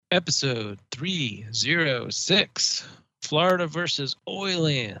Episode 306, Florida versus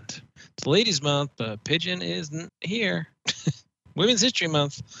Oiland. It's Ladies' Month, but Pigeon isn't here. Women's History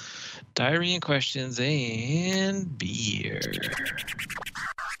Month, diarrhea and questions, and beer.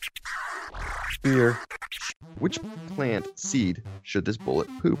 Beer. Which plant seed should this bullet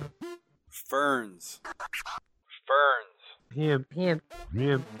poop? Ferns. Pam.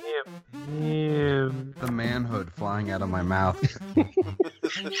 The manhood flying out of my mouth.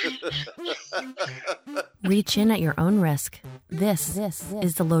 Reach in at your own risk. This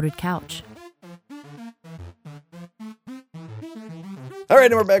is the Loaded Couch. All right,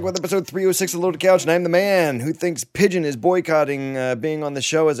 and we're back with episode 306 of Loaded Couch, and I'm the man who thinks Pigeon is boycotting being on the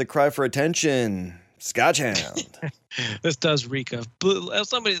show as a cry for attention. Scotchhound. This does reek of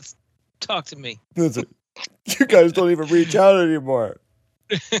somebody talk to me. Listen, you guys don't even reach out anymore.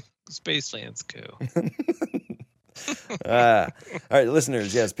 Spaceland's cool. All right,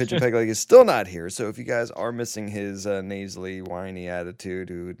 listeners, yes, Pigeon Peg Leg is still not here, so if you guys are missing his nasally, whiny attitude,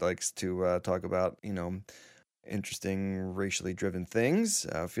 who likes to talk about, interesting racially driven things,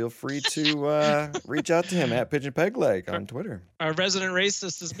 feel free to reach out to him at Pigeon Peg Leg on Twitter. Our resident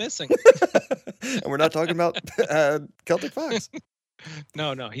racist is missing. And we're not talking about Celtic Fox.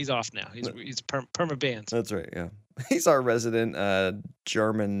 No, he's off now. He's perma banned. That's right, yeah. He's our resident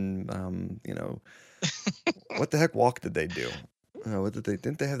German, what the heck walk did they do?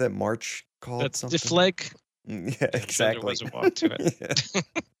 Didn't they have that march called That's something? Diffleg. Yeah, exactly. There was a walk to it. Yeah.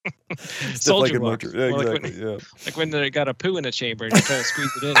 Soldier walk. Yeah, exactly. Like when they got a poo in a chamber and you try to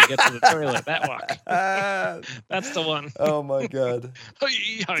squeeze it in and get to the toilet. That walk. That's the one. Oh my god.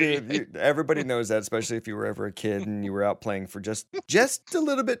 Dude, everybody knows that, especially if you were ever a kid and you were out playing for just a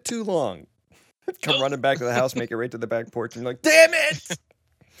little bit too long. Come running back to the house, make it right to the back porch, and you're like, damn it!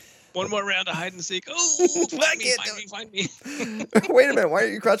 One more round of hide and seek. Oh, find me. Wait a minute, why are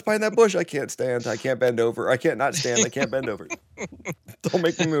you crouched behind that bush? I can't stand. I can't bend over. I can't not stand. I can't bend over. Don't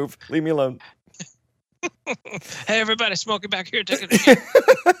make me move. Leave me alone. Hey, everybody, smoking back here. Take it.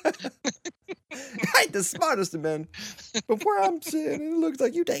 I ain't the smartest of men. But where I'm sitting, it looks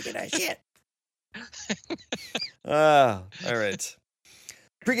like you taking that shit. All right.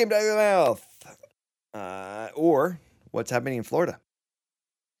 Pre-game down your mouth. Or what's happening in Florida.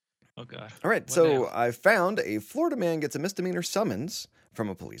 Oh, God. All right, so I found a Florida man gets a misdemeanor summons from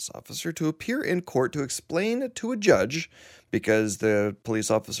a police officer to appear in court to explain to a judge, because the police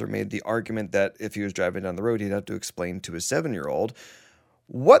officer made the argument that if he was driving down the road, he'd have to explain to his 7-year-old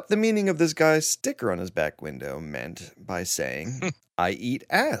what the meaning of this guy's sticker on his back window meant by saying, I eat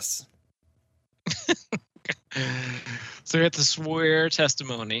ass. So you have to swear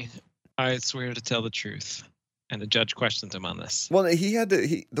testimony. I swear to tell the truth. And the judge questioned him on this. Well,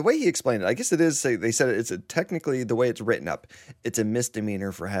 the way he explained it, I guess it is, they said it's technically, the way it's written up, it's a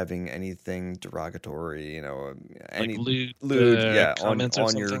misdemeanor for having anything derogatory, any like lewd,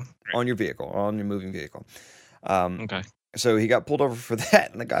 on your vehicle, on your moving vehicle. Okay. So he got pulled over for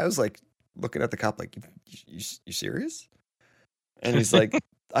that, and the guy was like looking at the cop like, you serious? And he's like,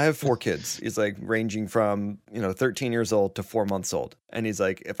 I have 4 kids. He's like ranging from, 13 years old to 4 months old. And he's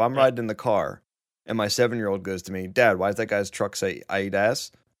like, if I'm riding in the car, and my 7-year-old goes to me, Dad, why does that guy's truck say I eat ass?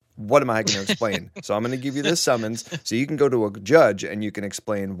 What am I going to explain? So I'm going to give you this summons so you can go to a judge and you can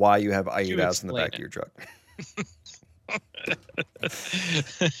explain why you have I eat ass in the back of your truck.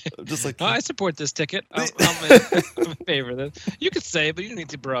 Just like, I support this ticket. I'm in favor of this. You could say, but you need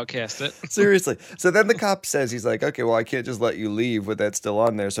to broadcast it. Seriously. So then the cop says, he's like, okay, well, I can't just let you leave with that still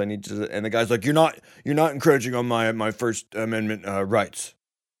on there. So I need you to, and the guy's like, you're not encroaching on my First Amendment rights.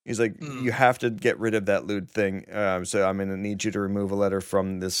 He's like, you have to get rid of that lewd thing. So I'm going to need you to remove a letter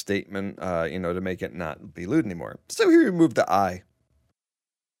from this statement, to make it not be lewd anymore. So he removed the I.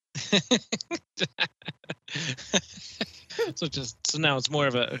 So now it's more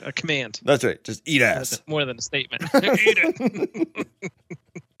of a command. That's right. Just eat ass. More than a statement. Eat it.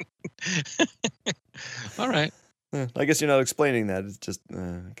 All right. I guess you're not explaining that. It's just,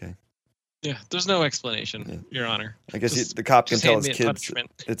 okay. Yeah, there's no explanation, Your Honor. I guess the cop can tell his kids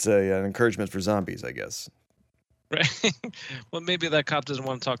it's an encouragement for zombies, I guess. Right. Well, maybe that cop doesn't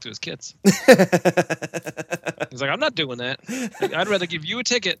want to talk to his kids. He's like, I'm not doing that. I'd rather give you a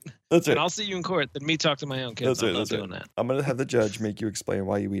ticket and I'll see you in court than me talk to my own kids. I'm not doing that. I'm going to have the judge make you explain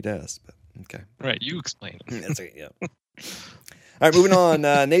why you eat ass. But okay. Right, you explain it. That's right, yeah. All right, moving on.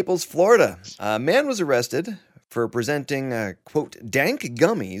 Naples, Florida. A man was arrested for presenting, quote, dank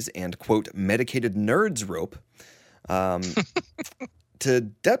gummies and, quote, medicated nerds rope to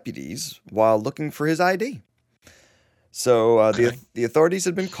deputies while looking for his ID. So the authorities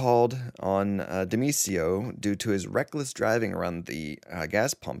had been called on Demisio due to his reckless driving around the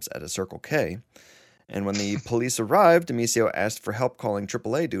gas pumps at a Circle K. And when the police arrived, Demisio asked for help calling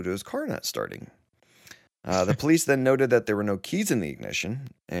AAA due to his car not starting. The police then noted that there were no keys in the ignition,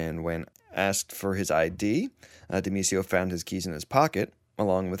 and when asked for his ID, Demisio found his keys in his pocket,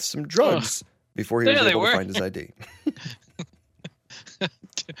 along with some drugs, before he was able to find his ID.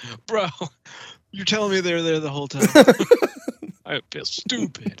 Bro, you're telling me they were there the whole time? I feel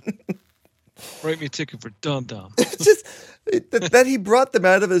stupid. Write me a ticket for dum-dum. Just that he brought them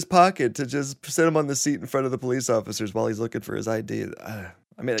out of his pocket to just sit him on the seat in front of the police officers while he's looking for his ID.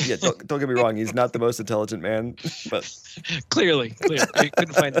 I mean, yeah, don't get me wrong. He's not the most intelligent man, but clearly, he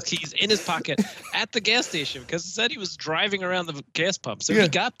couldn't find his keys in his pocket at the gas station because it said he was driving around the gas pump. So he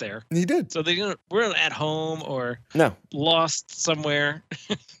got there. He did. So they weren't at home or lost somewhere.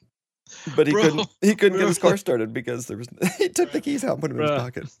 But he couldn't get his car started because he took the keys out and put them in his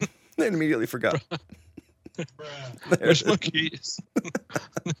pocket. And immediately forgot. Where's my keys?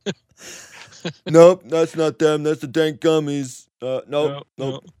 Nope, that's not them. That's the dank gummies. Nope.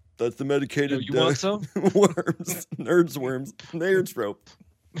 That's the medicated. You want some? Worms. Nerds worms. Nerds rope.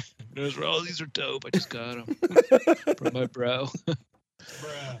 Oh, these are dope. I just got them from my bro.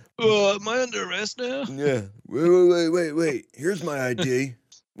 Am I under arrest now? Yeah. Wait. Here's my ID.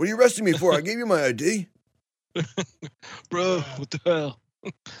 What are you arresting me for? I gave you my ID. Bro, what the hell?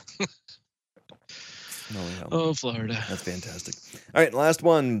 Oh, Florida. That's fantastic. All right, last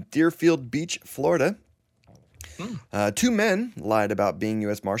one. Deerfield Beach, Florida. 2 men lied about being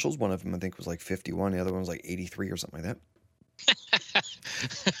U.S. Marshals. One of them, I think, was like 51. The other one was like 83 or something like that.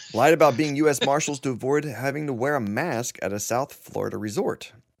 Lied about being U.S. Marshals to avoid having to wear a mask at a South Florida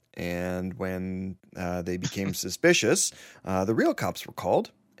resort. And when they became suspicious, the real cops were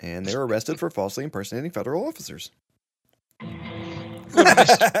called, and they were arrested for falsely impersonating federal officers.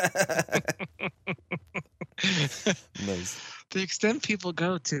 Nice. The extent people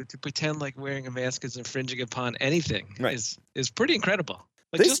go to pretend like wearing a mask is infringing upon anything is pretty incredible.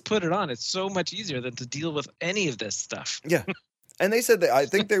 Like, just put it on. It's so much easier than to deal with any of this stuff. Yeah. And they said I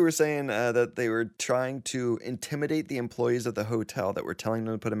think they were saying that they were trying to intimidate the employees of the hotel that were telling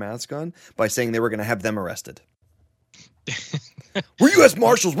them to put a mask on by saying they were going to have them arrested. We're U.S.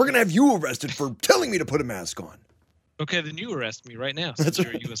 Marshals. We're going to have you arrested for telling me to put a mask on. Okay, then you arrest me right now since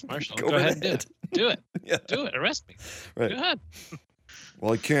you're a U.S. Marshal. Go ahead and do it. Do it. Yeah. Do it. Arrest me. Right. Go ahead.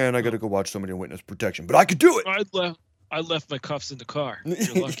 Well, I can. I got to go watch somebody on witness protection, but I could do it. I left my cuffs in the car.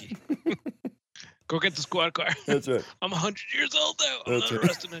 You're lucky. Go get the squad car. That's right. I'm 100 years old now. I'm not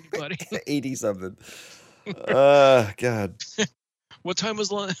arresting anybody. 80-something. God. What time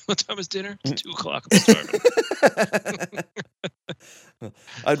was lunch? What time was dinner? It's 2:00. I'm starving.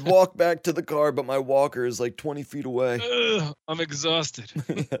 I'd walk back to the car, but my walker is like 20 feet away. I'm exhausted.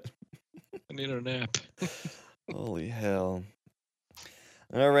 I need a nap. Holy hell.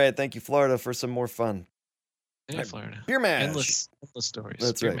 All right. Thank you, Florida, for some more fun. Yeah, Florida. Beer mash. Endless stories.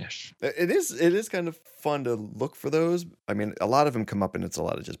 That's Beer right. mash. It is kind of fun to look for those. I mean, a lot of them come up and it's a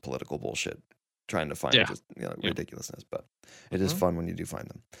lot of just political bullshit. Trying to find just ridiculousness, but it is fun when you do find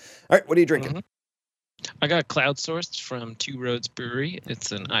them. All right, what are you drinking? I got Cloud Sourced from Two Roads Brewery.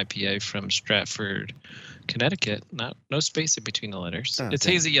 It's an IPA from Stratford, Connecticut. No space in between the letters. It's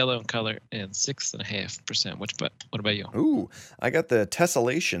hazy yellow in color and 6.5%. What about you? Ooh, I got the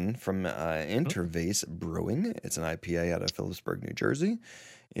Tessellation from Intervase Brewing. It's an IPA out of Phillipsburg, New Jersey.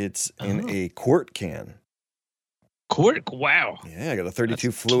 It's in a quart can. Quart? Wow. Yeah, I got a 32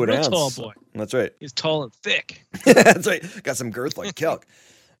 fluid ounce. Tall boy. That's right. He's tall and thick. That's right. Got some girth like kelk.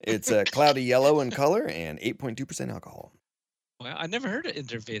 It's cloudy yellow in color and 8.2% alcohol. Wow, I never heard of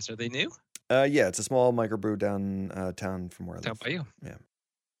Interface. Are they new? Yeah, it's a small microbrew downtown from where I live. Down by you. Yeah.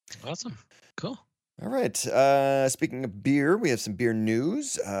 Awesome. Cool. All right. Speaking of beer, we have some beer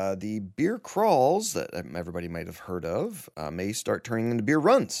news. The beer crawls that everybody might have heard of may start turning into beer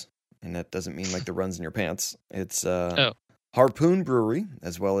runs. And that doesn't mean like the runs in your pants. It's Harpoon Brewery,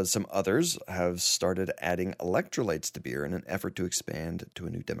 as well as some others, have started adding electrolytes to beer in an effort to expand to a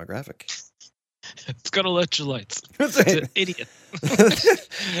new demographic. It's got electrolytes. That's right. It's an idiot.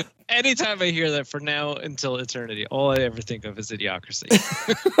 Anytime I hear that, for now until eternity, all I ever think of is Idiocracy.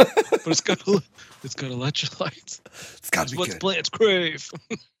 But it's got electrolytes. It's got to be good. What's plants crave?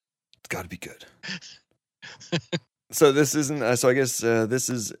 It's got to be good. So this isn't. So I guess this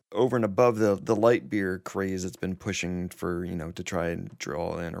is over and above the light beer craze that's been pushing for to try and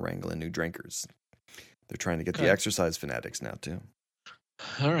draw in or wrangle in new drinkers. They're trying to get the exercise fanatics now too.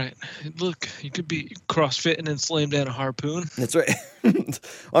 All right, look, you could be CrossFitting and slam down a harpoon. That's right. Well,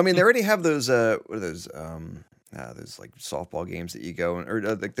 I mean, they already have those. What are those? there's like softball games that you go or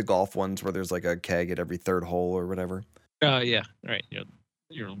like the golf ones where there's like a keg at every third hole or whatever. Yeah, right.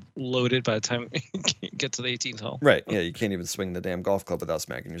 You're loaded by the time you get to the 18th hole. Right. Yeah, you can't even swing the damn golf club without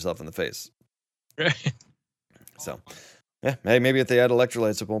smacking yourself in the face. Right. So, yeah, hey, maybe if they add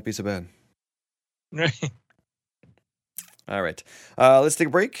electrolytes, it won't be so bad. Right. All right. Let's take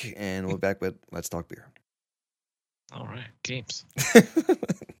a break, and we'll be back with Let's Talk Beer. All right. Games.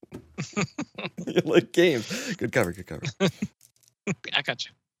 You like games. Good cover. I got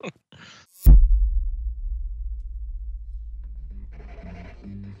you.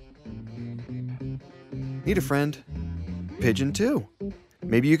 Need a friend? Pigeon too.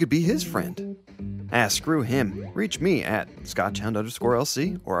 Maybe you could be his friend. Screw him. Reach me at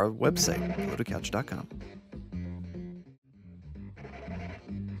scotchhound_LC or our website, lotedcouch.com.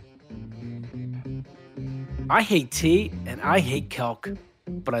 I hate tea and I hate kelk,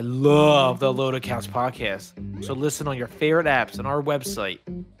 but I love the Loaded Couch podcast. So listen on your favorite apps and our website,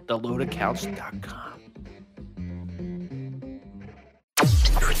 thelotedcouch.com.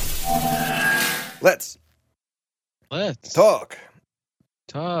 Let's talk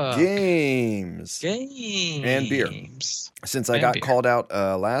games and beer. Since I got called out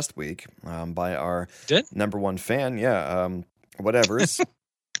last week by our number one fan, whatever's.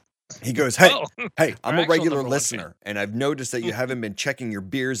 He goes, hey, I'm a regular listener, and I've noticed that you haven't been checking your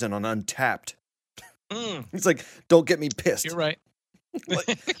beers and on Untapped. He's like, don't get me pissed. You're right.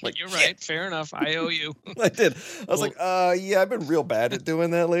 like you're right. Fair enough. I owe you. I did. I was like, I've been real bad at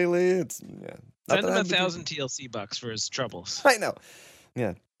doing that lately. It's Send him 1,000 TLC bucks for his troubles. I know.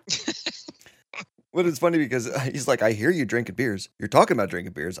 Yeah. But it's funny because he's like, I hear you drinking beers. You're talking about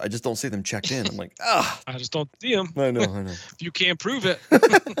drinking beers. I just don't see them checked in. I'm like, I just don't see them. I know. If you can't prove it.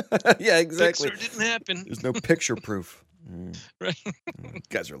 Yeah, exactly. Picture didn't happen. There's no picture proof. Right. You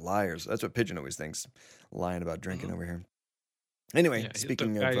guys are liars. That's what Pigeon always thinks. Lying about drinking over here. Anyway,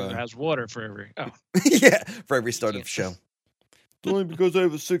 speaking of... who has water for every... Oh. Yeah, for every start of show. It's only because I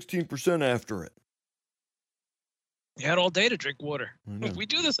have a 16% after it. You had all day to drink water. We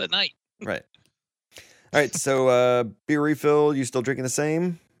do this at night. Right. All right, so beer refill, you still drinking the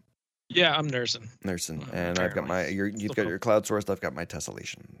same? Yeah, I'm nursing. And I've got you've got your cloud sourced, I've got my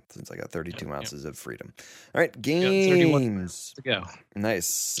tessellation, since I got 32 ounces of freedom. All right, games. 31 to go.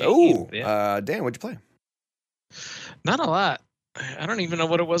 Nice. Dan, what'd you play? Not a lot. I don't even know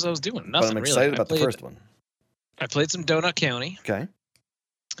what it was I was doing. Nothing, but I'm excited about the first one. I played some Donut County. Okay.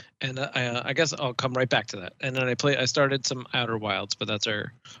 And I guess I'll come right back to that. And then I started some Outer Wilds, but that's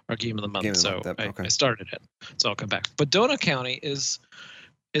our game of the month. I started it. So I'll come back. But Donut County is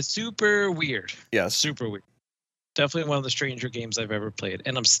super weird. Yes. Super weird. Definitely one of the stranger games I've ever played.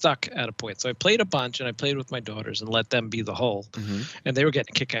 And I'm stuck at a point. So I played a bunch, and I played with my daughters and let them be the whole. Mm-hmm. And they were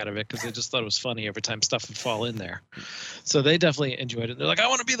getting a kick out of it because they just thought it was funny every time stuff would fall in there. So they definitely enjoyed it. They're like, I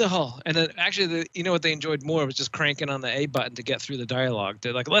want to be the hull. And then actually, you know what they enjoyed more was just cranking on the A button to get through the dialogue.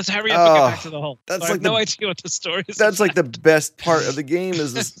 They're like, let's hurry up and get back to the hull. That's so I have no idea what the story is. That's like the best part of the game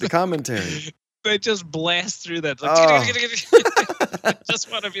is the commentary. They just blast through that. I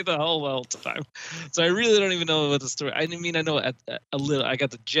just want to be the whole time. So I really don't even know what the story. I mean, I know a little. I got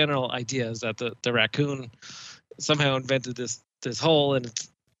the general idea is that the raccoon somehow invented this hole, and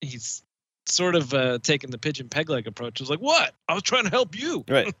he's sort of taking the pigeon peg leg approach. It was like, what? I was trying to help you.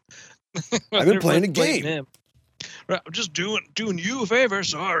 Right. I've been playing a game. Right. I'm just doing you a favor.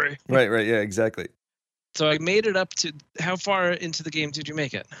 Sorry. Right. Yeah. Exactly. So I made it up to how far into the game did you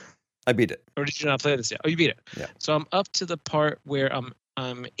make it? I beat it. Or did you not play this yet? Oh, you beat it. Yeah. So I'm up to the part where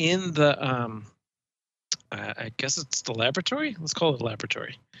I'm in the I guess it's the laboratory. Let's call it the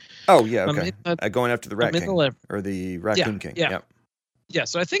laboratory. Oh yeah, okay. Going after the Rat King or the Raccoon King. Yeah. Yeah.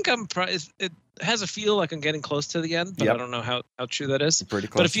 So I think it has a feel like I'm getting close to the end, but I don't know how true that is. Pretty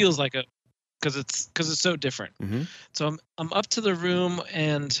close. But it feels like because it's so different. Mm-hmm. So I'm up to the room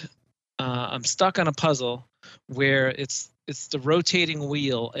and I'm stuck on a puzzle where it's the rotating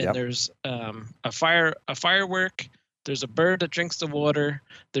wheel, and there's a firework. There's a bird that drinks the water.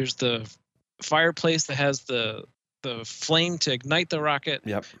 There's the fireplace that has the flame to ignite the rocket.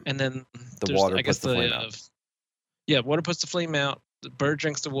 Yep. And then the water puts the flame out. Water puts the flame out. The bird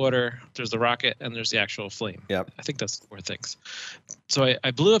drinks the water. There's the rocket, and there's the actual flame. Yep. I think that's 4 things. So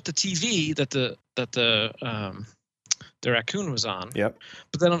I blew up the TV that the raccoon was on. Yep.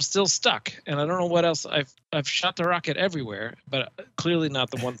 But then I'm still stuck, and I don't know what else. I've shot the rocket everywhere, but clearly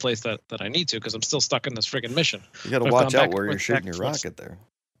not the one place that I need to, because I'm still stuck in this friggin' mission. You got to watch out where you're shooting your rocket there.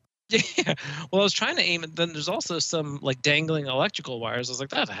 Yeah. Well, I was trying to aim it. Then there's also some like dangling electrical wires. I was like,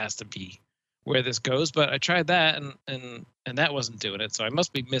 that has to be where this goes. But I tried that, and that wasn't doing it. So I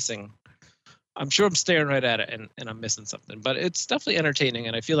must be missing I'm sure I'm staring right at it and I'm missing something, but it's definitely entertaining,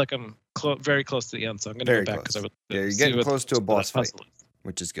 and I feel like I'm very close to the end, so I'm going to go back because I would. Yeah, you're getting close to a boss fight,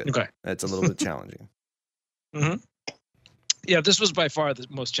 which is good. Okay, that's a little bit challenging. Mm-hmm. Yeah, this was by far the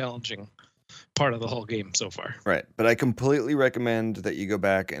most challenging part of the whole game so far. Right, but I completely recommend that you go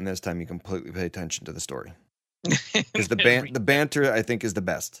back and this time you completely pay attention to the story because the banter I think is the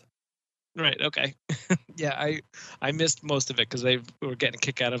best. Right. Okay. Yeah, I missed most of it because they were getting a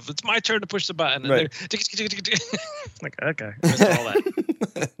kick out of it's my turn to push the button. And right. Like, okay, missed all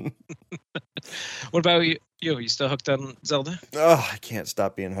that. What about you? You still hooked on Zelda? Oh, I can't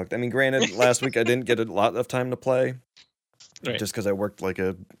stop being hooked. I mean, granted, last week I didn't get a lot of time to play, right. just because I worked like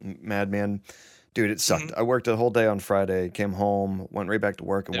a madman. Dude, it sucked. Mm-hmm. I worked a whole day on Friday, came home, went right back to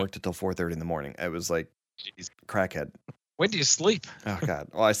work, and worked until 4:30 in the morning. It was like crackhead. When do you sleep? Oh God!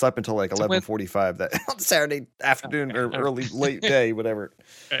 Well, I slept until like 11:45 that on Saturday afternoon or early late day, whatever.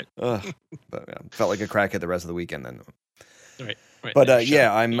 Right. But yeah, felt like a crackhead the rest of the weekend then. Right. Right. But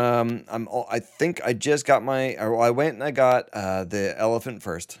yeah, I think I just got I went and I got the elephant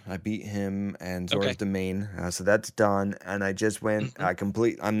first. I beat him and Zora's Domain, so that's done. And I just went.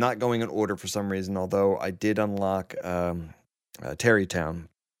 I'm not going in order for some reason, although I did unlock Terrytown.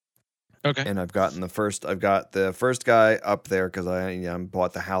 Okay. And I've got the first guy up there because I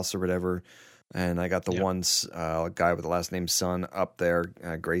bought the house or whatever, and I got the one guy with the last name Sun up there,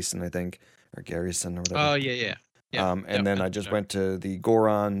 Grayson I think, or Garrison or whatever. Oh yeah. And then I just went to the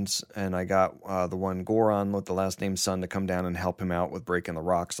Gorons, and I got the one Goron with the last name Sun to come down and help him out with breaking the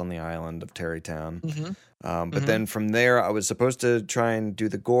rocks on the island of Terrytown. Mm-hmm. But then from there, I was supposed to try and do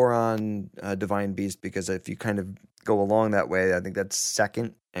the Goron Divine Beast, because if you kind of go along that way, I think that's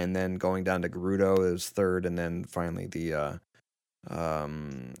second, and then going down to Gerudo is third, and then finally the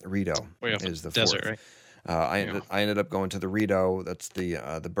Rito is the desert, fourth. Right? I ended up going to the Rito. That's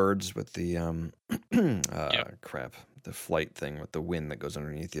the birds with the the flight thing with the wind that goes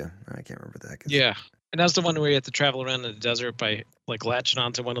underneath you. I can't remember that. Yeah, and that's the one where you have to travel around in the desert by like latching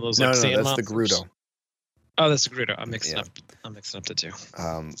onto one of those sand that's monsters. the Gerudo. Oh, that's the Gerudo. I'm mixing up the two.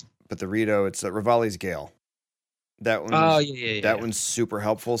 But the Rito, it's Rivali's Gale. That one. That one's super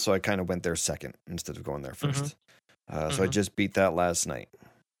helpful. So I kind of went there second instead of going there first. So I just beat that last night.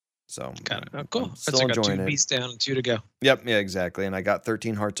 So cool. I'm still enjoying it. 2 beats down and 2 to go. Yep, yeah, exactly. And I got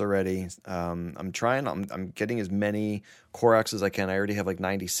 13 hearts already. I'm getting as many Koroks as I can. I already have like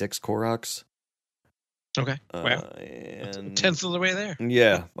 96 Koroks. Okay. Wow. And 10th of the way there.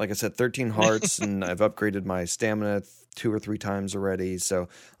 Yeah, like I said, 13 hearts, and I've upgraded my stamina 2 or 3 times already. So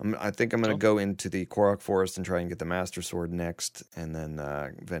I think I'm going to go into the Korok Forest and try and get the Master Sword next, and then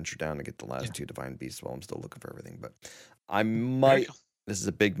venture down to get the last 2 Divine Beasts while I'm still looking for everything. But I might. This is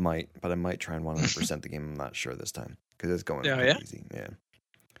a big might, but I might try and 100% the game. I'm not sure this time because it's going easy. Yeah,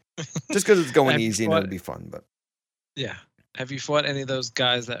 just because it's going easy and it'll be fun. But yeah, have you fought any of those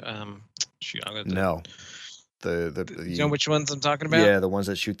guys that No. You know which ones I'm talking about? Yeah, the ones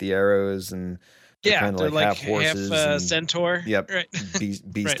that shoot the arrows and kind of they're like half horses, half centaur. Yep, right.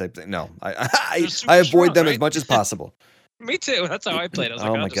 beast type thing. No, I avoid them as much as possible. Me too. That's how I played. I was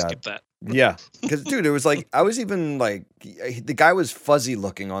like, I'll just skip that. Yeah, because dude, it was like I was even like the guy was fuzzy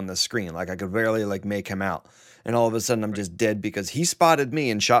looking on the screen, like I could barely like make him out. And all of a sudden, I'm just dead because he spotted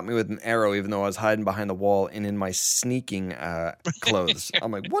me and shot me with an arrow, even though I was hiding behind the wall and in my sneaking clothes.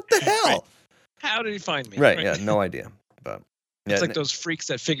 I'm like, what the hell? Right. How did he find me? Right. Yeah. No idea. But it's like those freaks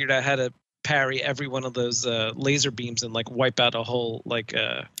that figured out how to parry every one of those laser beams and like wipe out a whole like.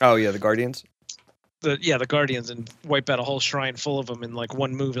 Oh yeah, the Guardians. The Guardians, and wipe out a whole shrine full of them in like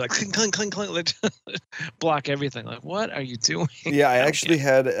one move, like clink, clink, clink, clink, like, block everything. Like, what are you doing? Yeah, I actually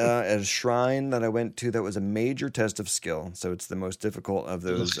had a shrine that I went to that was a major test of skill. So it's the most difficult of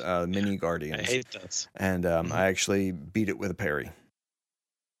those mini Guardians. I hate those. And I actually beat it with a parry.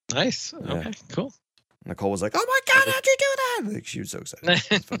 Nice. Yeah. Okay, cool. Nicole was like, "Oh my God, how'd you do that?" Like, she was so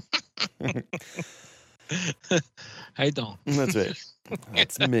excited. How you doing? That's it.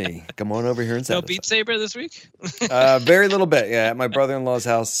 That's me. Come on over here and no Beat Saber this week? Very little bit. Yeah, at my brother-in-law's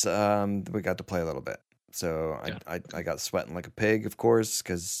house, we got to play a little bit. So I got sweating like a pig, of course,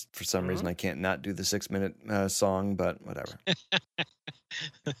 because for some reason I can't not do the 6-minute song, but whatever.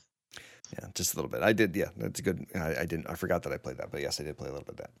 Yeah, just a little bit. I did. Yeah, that's good. I forgot that I played that, but yes, I did play a little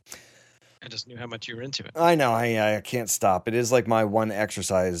bit of that. I just knew how much you were into it. I know. I can't stop. It is like my one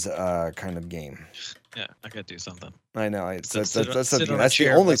exercise kind of game. Yeah, I gotta do something. I know. That's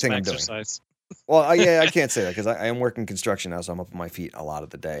the only thing I'm doing. Well, I can't say that because I am working construction now, so I'm up on my feet a lot of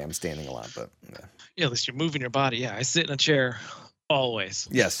the day. I'm standing a lot, but yeah, at least you're moving your body. Yeah, I sit in a chair always.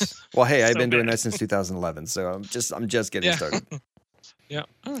 Yes. Well, hey, I've been doing that since 2011, so I'm just getting started. Yeah.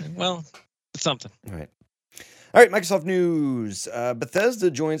 All right. Well, the something. Right. All right, Microsoft news. Bethesda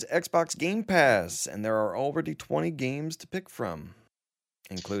joins Xbox Game Pass, and there are already 20 games to pick from,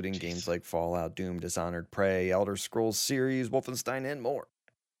 including games like Fallout, Doom, Dishonored, Prey, Elder Scrolls series, Wolfenstein, and more.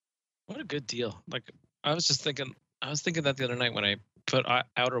 What a good deal. Like, I was thinking that the other night when I put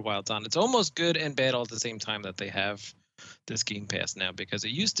Outer Wilds on. It's almost good and bad all at the same time that they have this Game Pass now, because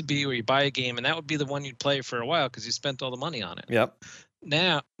it used to be where you buy a game and that would be the one you'd play for a while because you spent all the money on it. Yep.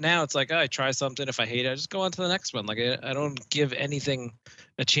 Now it's like, I try something. If I hate it, I just go on to the next one. Like, I don't give anything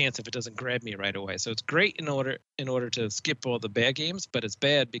a chance if it doesn't grab me right away. So it's great in order to skip all the bad games, but it's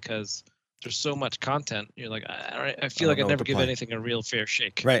bad because there's so much content. You're like, I feel like I never give anything a real fair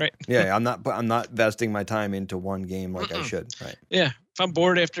shake. Right. Yeah. I'm not vesting my time into one game like I should. Right. Yeah. If I'm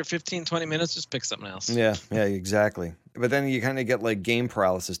bored after 15, 20 minutes, just pick something else. Yeah. Yeah. Exactly. But then you kind of get like game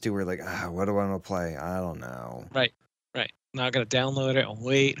paralysis too, where you're like, what do I want to play? I don't know. Right. Now I got to download it and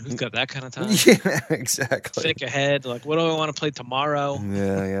wait. Who's got that kind of time? Yeah. Exactly. Think ahead. Like, what do I want to play tomorrow?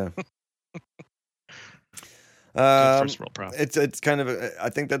 Yeah. First world problem. It's kind of I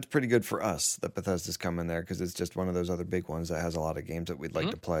think that's pretty good for us that Bethesda's coming there, because it's just one of those other big ones that has a lot of games that we'd like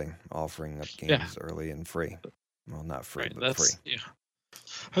to play, offering up games early and free. Well, not free, but free. Yeah,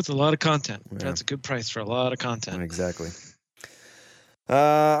 that's a lot of content. Yeah. That's a good price for a lot of content. Exactly.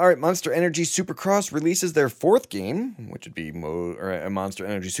 All right, Monster Energy Supercross releases their fourth game, which would be Monster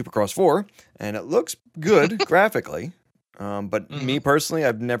Energy Supercross 4, and it looks good graphically. But me personally,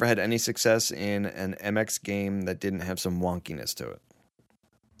 I've never had any success in an MX game that didn't have some wonkiness to it.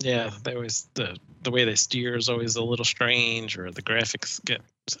 Yeah, they always the way they steer is always a little strange, or the graphics get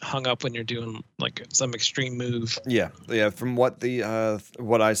hung up when you're doing like some extreme move. Yeah. From what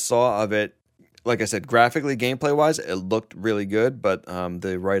what I saw of it, like I said, graphically, gameplay wise, it looked really good. But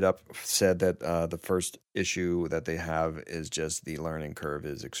the write up said that the first issue that they have is just the learning curve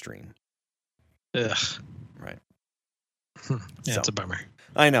is extreme. Ugh. Right. Yeah, it's a bummer.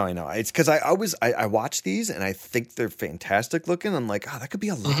 I know. It's because I watch these and I think they're fantastic looking. I'm like, that could be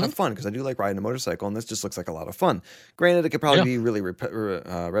a lot of fun, because I do like riding a motorcycle, and this just looks like a lot of fun. Granted, it could probably be really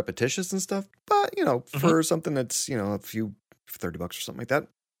repetitious and stuff, but for something that's a few $30 or something like that,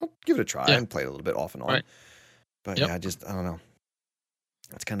 I'll give it a try and play it a little bit off and on. Right. But I don't know.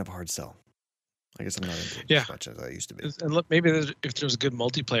 It's kind of a hard sell. I guess I'm not into it as much as I used to be. And look, maybe if there's a good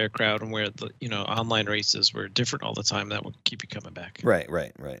multiplayer crowd and where the online races were different all the time, that will keep you coming back. Right.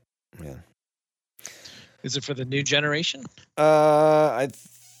 Yeah. Is it for the new generation? I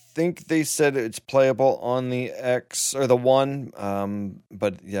think they said it's playable on the X or the One.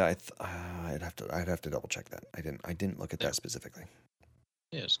 But yeah, I'd have to double check that. I didn't look at that specifically.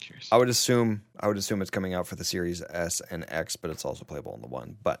 Yeah, I was curious. I would assume it's coming out for the Series S and X, but it's also playable on the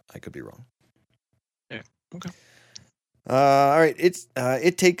One. But I could be wrong. Yeah. Okay. All right.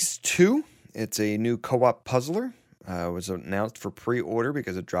 It Takes Two. It's a new co-op puzzler. It was announced for pre-order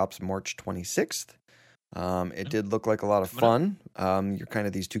because it drops March 26th. It did look like a lot of fun. You're kind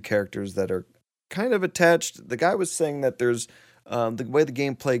of these two characters that are kind of attached. The guy was saying that there's the way the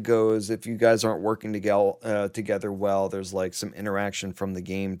gameplay goes, if you guys aren't working together well, there's like some interaction from the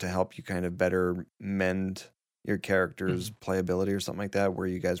game to help you kind of better mend your character's playability or something like that, where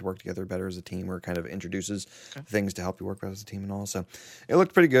you guys work together better as a team, or kind of introduces things to help you work better as a team and all. So it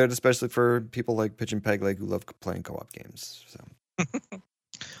looked pretty good, especially for people like Pigeon Peg Leg who love playing co-op games. So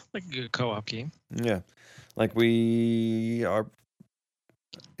like a good co-op game. Yeah. Like we are.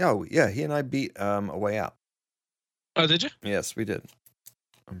 Oh yeah, he and I beat A Way Out. Oh, did you? Yes, we did.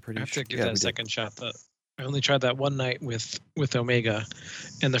 I'm pretty sure. I have to give that a second shot. I only tried that one night with Omega,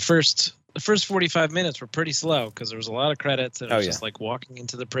 and the first 45 minutes were pretty slow because there was a lot of credits, and it was just like walking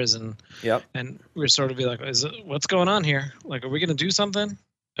into the prison. Yep. And we were sort of be like, what's going on here? Like, are we going to do something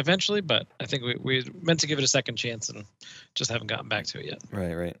eventually? But I think we meant to give it a second chance and just haven't gotten back to it yet.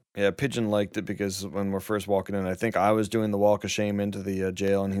 Right. Yeah, Pigeon liked it because when we're first walking in, I think I was doing the walk of shame into the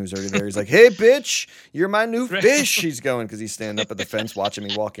jail, and he was already there. He's like, "Hey, bitch, you're my new fish." He's going because he's standing up at the fence watching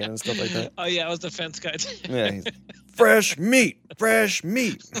me walk in and stuff like that. Oh yeah, I was the fence guy. Yeah, he's, fresh meat.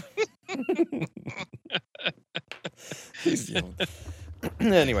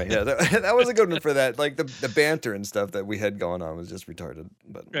 Anyway, yeah, that was a good one for that. Like the banter and stuff that we had going on was just retarded,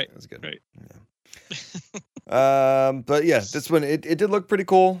 but it was good. Right. Yeah. But yeah, this one it did look pretty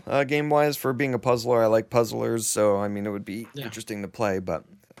cool game wise for being a puzzler. I like puzzlers, so I mean it would be interesting to play, but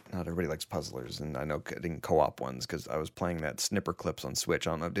not everybody likes puzzlers, and I know getting co-op ones because I was playing that Snipper Clips on Switch.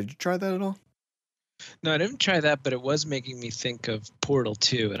 I don't know, did you try that at all? No, I didn't try that, but it was making me think of Portal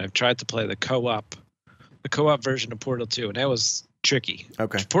 2, and I've tried to play the co-op version of Portal 2, and that was tricky.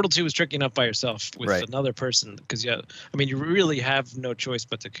 Okay. Portal 2 was tricky enough by yourself. With another person, because you really have no choice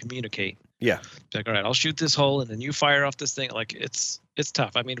but to communicate. Yeah. It's like, all right, I'll shoot this hole, and then you fire off this thing. Like it's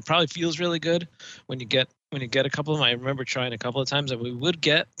tough. I mean, it probably feels really good when you get a couple of them. I remember trying a couple of times, and we would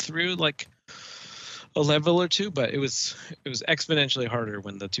get through like a level or two, but it was exponentially harder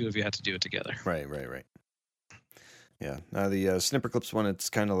when the two of you had to do it together. Right. Yeah. Now the Snipper Clips one, it's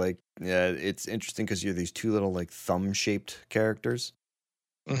kind of like, it's interesting because you're these two little like thumb-shaped characters,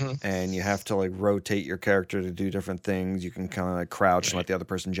 and you have to like rotate your character to do different things. You can kind of like crouch and let the other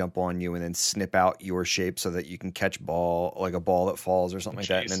person jump on you, and then snip out your shape so that you can catch a ball that falls or something like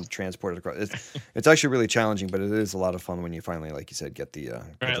that, and then transport it across. It's actually really challenging, but it is a lot of fun when you finally, like you said, get the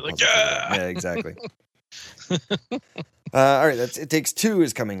yeah, exactly. All right, It Takes Two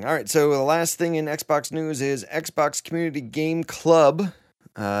is coming. All right, so the last thing in Xbox news is Xbox Community Game Club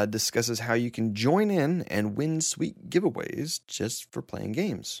discusses how you can join in and win sweet giveaways just for playing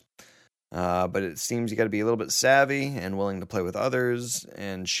games. But it seems you got to be a little bit savvy and willing to play with others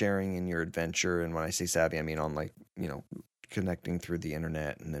and sharing in your adventure. And when I say savvy, I mean on like, connecting through the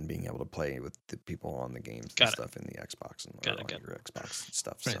internet and then being able to play with the people on the games and stuff in the Xbox and on your Xbox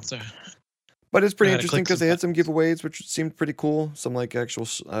stuff. Right, so. But it's pretty interesting because they had some giveaways, which seemed pretty cool. Some like actual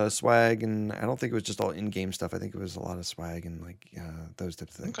swag, and I don't think it was just all in-game stuff. I think it was a lot of swag and like those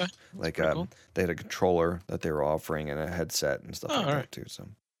types of things. Okay, like cool. They had a controller that they were offering and a headset and stuff like that too. So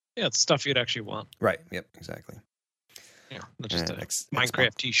yeah, it's stuff you'd actually want. Right. Yep. Exactly. Yeah, not just a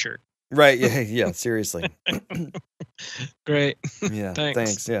Minecraft T-shirt. Right. Yeah. Seriously. Great. Yeah.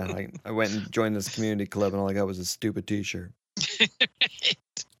 Thanks. Yeah. I went and joined this community club, and all I got was a stupid T-shirt.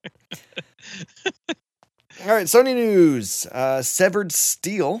 All right, Sony news. Severed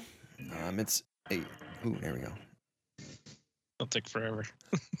Steel. It's a. Ooh, there we go. It'll take forever.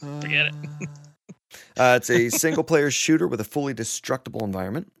 Forget it. It's a single-player shooter with a fully destructible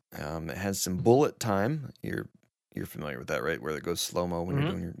environment. It has some bullet time. You're familiar with that, right? Where it goes slow-mo when you're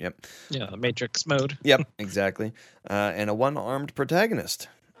doing your. Yep. Yeah, the Matrix mode. Yep, exactly. And a one-armed protagonist.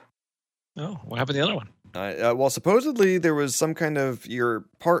 Oh, what happened to the other one? Well, supposedly there was some kind of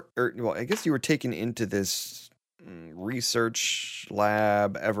I guess you were taken into this research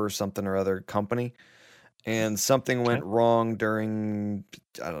lab, something or other company, and something went wrong during,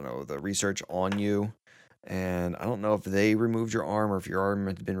 I don't know, the research on you. And I don't know if they removed your arm or if your arm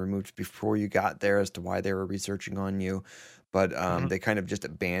had been removed before you got there as to why they were researching on you. But they kind of just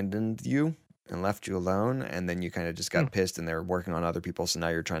abandoned you and left you alone. And then you kind of just got pissed and they were working on other people. So now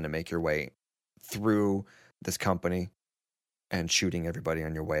you're trying to make your way through this company and shooting everybody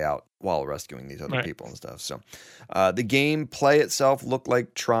on your way out while rescuing these other people and stuff. So the gameplay itself looked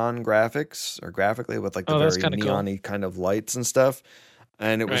like Tron graphics, or graphically with like the very neon-y kind of lights and stuff.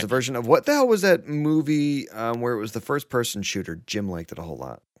 And it was a version of, what the hell was that movie where it was the first person shooter? Jim liked it a whole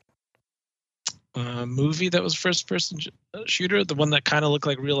lot. Movie that was first person shooter, the one that kind of looked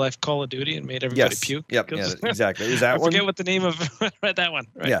like real life Call of Duty and made everybody puke. Yep, yeah, exactly. It was that one. I forget what the name of that one.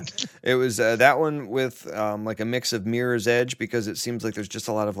 Right. Yeah, it was that one with like a mix of Mirror's Edge, because it seems like there's just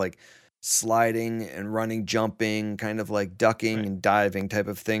a lot of like sliding and running, jumping, kind of like ducking and diving type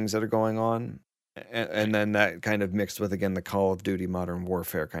of things that are going on. And then that kind of mixed with, again, the Call of Duty Modern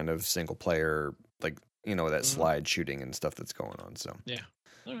Warfare kind of single player, like, that slide shooting and stuff that's going on. So yeah.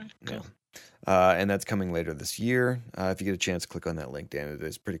 All right. Cool. And that's coming later this year. If you get a chance, click on that link, Dan. It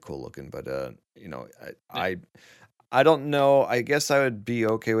is pretty cool looking, but I don't know. I guess I would be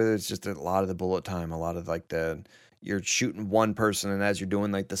okay with it. It's just a lot of the bullet time, a lot of like you're shooting one person, and as you're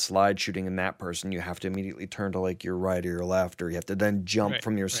doing like the slide shooting in that person, you have to immediately turn to like your right or your left, or you have to then jump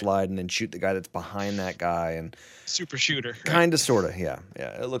from your slide and then shoot the guy that's behind that guy. And super shooter. Kind of, sort of, yeah.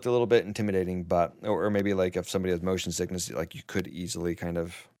 It looked a little bit intimidating, but or maybe like if somebody has motion sickness, like you could easily kind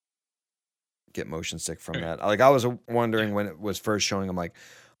of get motion sick from that. Like I was wondering when it was first showing, I'm like,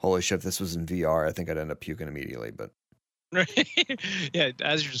 holy shit, if this was in VR, I think I'd end up puking immediately. But yeah,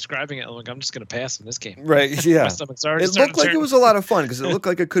 as you're describing it, I'm like, I'm just gonna pass in this game. Right? Yeah. My stomach's already it looked like it was a lot of fun because it looked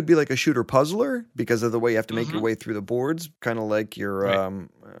like it could be like a shooter puzzler because of the way you have to make your way through the boards, kind of like your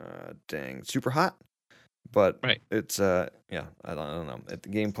Super Hot. But it's I don't know. The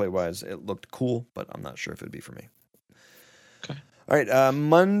gameplay wise, it looked cool, but I'm not sure if it'd be for me. Okay. All right,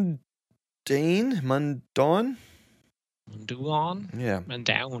 Mundawn. Yeah.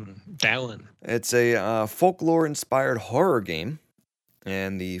 Down. It's a folklore-inspired horror game,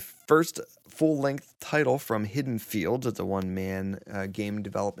 and the first full-length title from Hidden Fields. It's a one-man game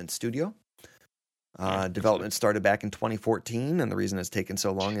development studio. Development started back in 2014, and the reason it's taken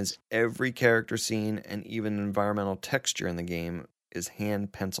so long is every character scene and even environmental texture in the game is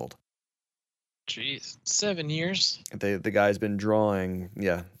hand-penciled. Jeez, 7 years. The guy's been drawing,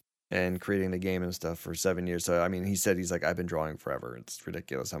 and creating the game and stuff for 7 years. So I mean, he's like, I've been drawing forever. It's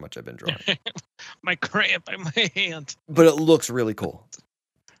ridiculous how much I've been drawing. My cramp in my hand. But it looks really cool.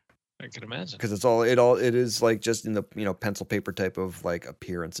 I can imagine. Because it is like just in the pencil paper type of like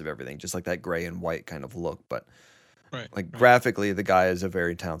appearance of everything, just like that gray and white kind of look. But graphically, the guy is a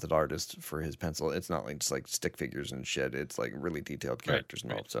very talented artist for his pencil. It's not like just like stick figures and shit. It's like really detailed characters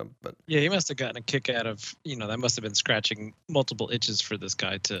and all. So, but yeah, he must have gotten a kick out of that must have been scratching multiple itches for this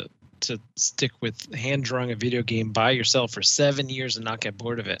guy to stick with hand drawing a video game by yourself for 7 years and not get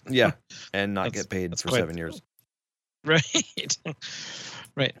bored of it. Yeah, and not get paid for 7 years. Right.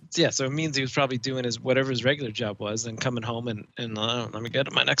 Right. Yeah. So it means he was probably doing whatever his regular job was, and coming home and let me get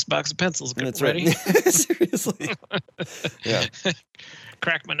my next box of pencils. That's ready. Right. Seriously. Yeah.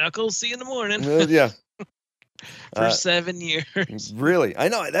 Crack my knuckles. See you in the morning. Yeah. For 7 years. Really, I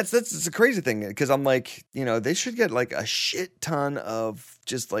know that's a crazy thing because I'm like, they should get like a shit ton of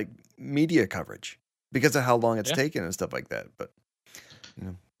just like media coverage because of how long it's taken and stuff like that. But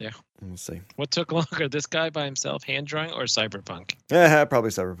yeah, we'll see. What took longer, this guy by himself, hand drawing, or Cyberpunk? Yeah,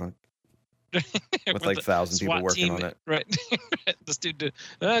 probably Cyberpunk. With like 1,000 people working on it. Right. This dude did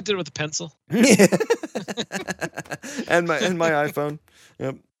it with a pencil. Yeah. and my iPhone.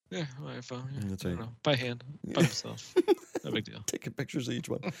 Yep. Yeah, my iPhone. Yeah. That's I right. don't know, by hand, by himself. No big deal. Taking pictures of each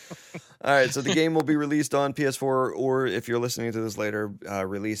one. All right, so the game will be released on PS4, or if you're listening to this later,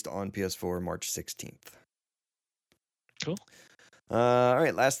 released on PS4 March 16th. Cool. All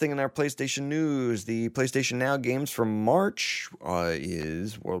right, last thing in our PlayStation news. The PlayStation Now games from March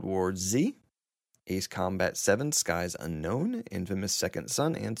is World War Z, Ace Combat 7, Skies Unknown, Infamous Second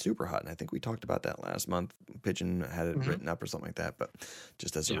Son, and Superhot. And I think we talked about that last month. Pigeon had it written up or something like that. But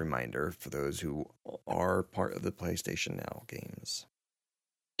just as a reminder for those who are part of the PlayStation Now games.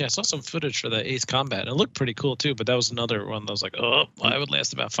 Yeah, I saw some footage for the Ace Combat. It looked pretty cool, too. But that was another one that was like, I would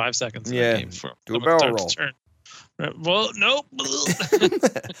last about 5 seconds in that game. Do a barrel roll. Well, nope.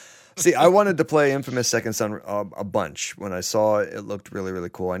 See, I wanted to play Infamous Second Son a bunch. When I saw it, it looked really, really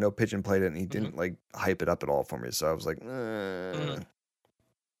cool. I know Pigeon played it, and he didn't like hype it up at all for me. So I was like,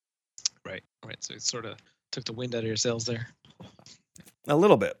 Right. So it sort of took the wind out of your sails there. A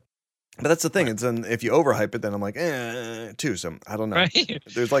little bit. But that's the thing. It's if you overhype it, then I'm like, too. So I don't know. Right.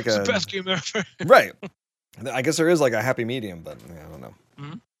 There's like it's the best game ever. Right. I guess there is like a happy medium, but I don't know.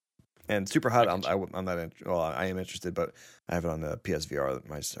 Mm-hmm. And Superhot, I'm not. I am interested, but I have it on the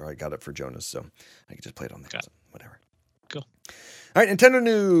PSVR. I got it for Jonas, so I can just play it on there. So whatever. Cool. All right, Nintendo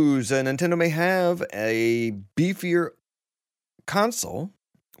news. Nintendo may have a beefier console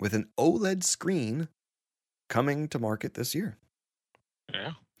with an OLED screen coming to market this year.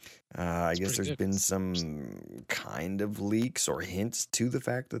 Yeah. I guess there's been some kind of leaks or hints to the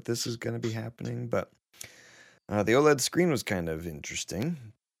fact that this is going to be happening, but the OLED screen was kind of interesting.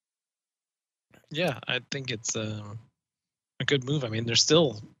 Yeah, I think it's a good move. I mean, they're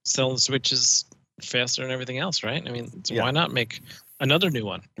still selling Switches faster than everything else, right? I mean, why not make another new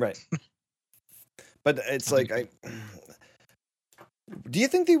one? Right. But it's like, do you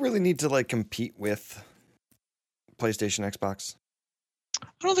think they really need to like compete with PlayStation, Xbox?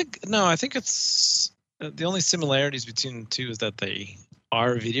 I think it's the only similarities between the two is that they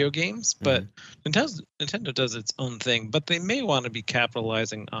are video games, but Nintendo does its own thing, but they may want to be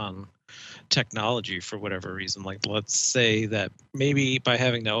capitalizing on technology for whatever reason. Like, let's say that maybe by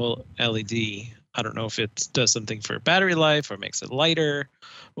having the LED, I don't know if it does something for battery life or makes it lighter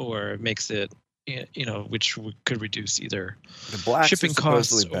or makes it, which could reduce either the blacks shipping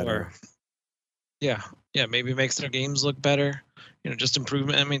costs better. or maybe makes their games look better. Just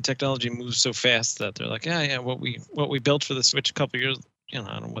improvement. I mean, technology moves so fast that they're like, what we built for the Switch a couple years. I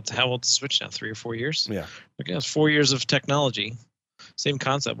don't know how old is the Switch now? 3 or 4 years. Yeah. Okay, it's 4 years of technology. Same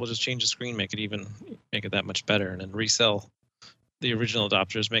concept. We'll just change the screen, make it that much better, and then resell the original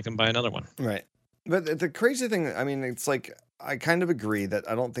adopters, make them buy another one. Right. But the crazy thing, I mean, it's like I kind of agree that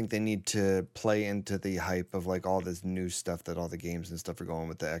I don't think they need to play into the hype of like all this new stuff that all the games and stuff are going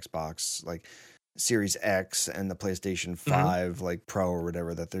with the Xbox, like Series X and the PlayStation 5, like Pro or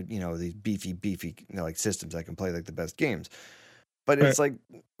whatever, that they're these beefy like systems that can play like the best games. But it's like,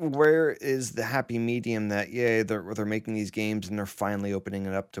 where is the happy medium that they're making these games and they're finally opening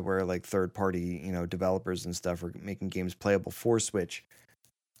it up to where like third party developers and stuff are making games playable for Switch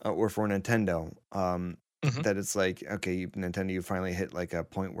or for Nintendo. That it's like, okay, Nintendo, you finally hit like a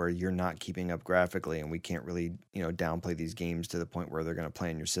point where you're not keeping up graphically, and we can't really downplay these games to the point where they're going to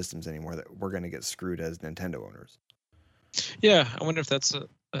play in your systems anymore. That we're going to get screwed as Nintendo owners. Yeah, I wonder if that's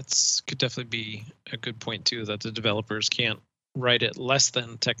could definitely be a good point too. That the developers can't write it less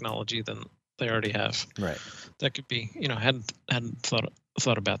than technology than they already have. Right. That could be, hadn't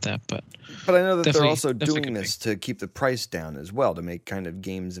thought about that, but I know that they're also definitely doing this to keep the price down as well, to make kind of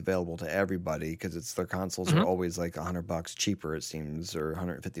games available to everybody, because it's their consoles are always like $100 cheaper, it seems, or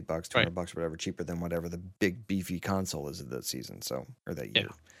 $150, $200, whatever, cheaper than whatever the big beefy console is of that season, or that year.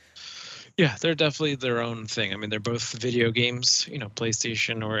 Yeah, they're definitely their own thing. I mean, they're both video games,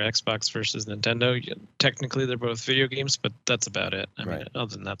 PlayStation or Xbox versus Nintendo. Technically, they're both video games, but that's about it. I mean,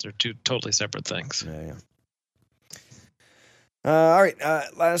 other than that, they're two totally separate things. Yeah. All right.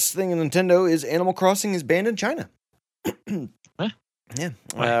 Last thing in Nintendo is Animal Crossing is banned in China. Huh? Yeah.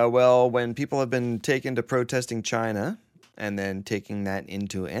 Well, when people have been taken to protesting China and then taking that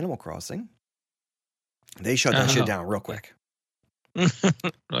into Animal Crossing, they shut that shit down real quick.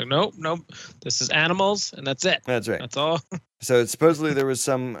 Like, nope. This is animals, and that's it. That's right. That's all. So supposedly there was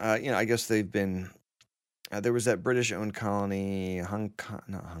some, I guess they've been. There was that British-owned colony, not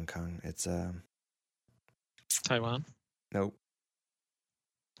Hong Kong. It's Taiwan. Nope.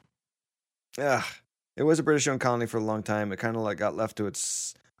 It was a British-owned colony for a long time. It kind of got left to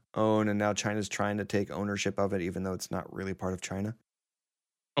its own, and now China's trying to take ownership of it, even though it's not really part of China.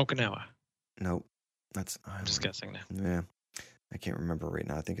 Okinawa. Nope. I'm just guessing now. Yeah. I can't remember right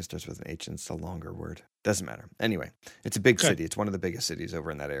now. I think it starts with an H and it's a longer word. Doesn't matter. Anyway, it's a big city. It's one of the biggest cities over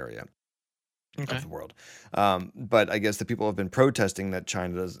in that area of the world. But I guess the people have been protesting that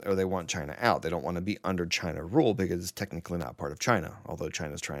they want China out. They don't want to be under China rule because it's technically not part of China, although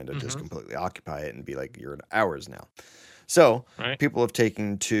China's trying to just completely occupy it and be like, you're ours now. So people have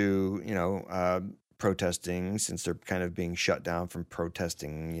taken to, protesting, since they're kind of being shut down from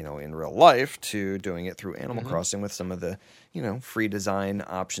protesting, in real life, to doing it through Animal Crossing with some of the, free design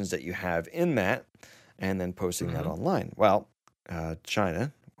options that you have in that, and then posting that online. Well,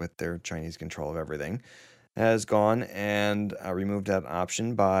 China, with their Chinese control of everything, has gone and removed that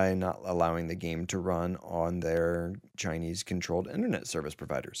option by not allowing the game to run on their Chinese-controlled internet service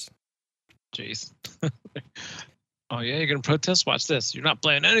providers. Jeez. Oh, yeah, you're going to protest? Watch this. You're not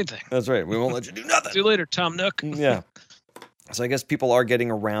playing anything. That's right. We won't let you do nothing. See you later, Tom Nook. Yeah. So I guess people are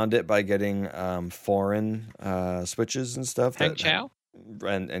getting around it by getting foreign switches and stuff. Hang Chow?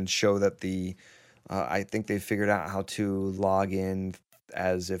 And show that I think they figured out how to log in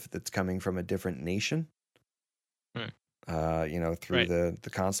as if it's coming from a different nation. Through the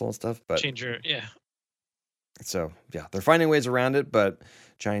console and stuff. But So, yeah, they're finding ways around it, but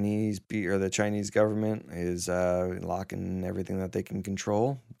the Chinese government is locking everything that they can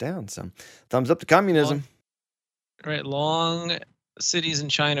control down. So, thumbs up to communism. Long cities in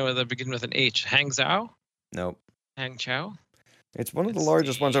China that begin with an H. Hangzhou? Nope. Hangzhou? It's one of the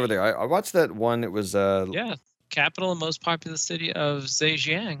largest ones over there. I watched that one. It was... capital and most populous city of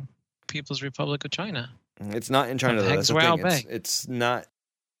Zhejiang, People's Republic of China. It's not in China, though. That's the thing. It's not...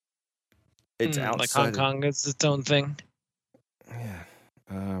 It's outside. Like Hong Kong is its own thing. Yeah.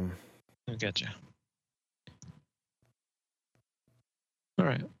 I get you. All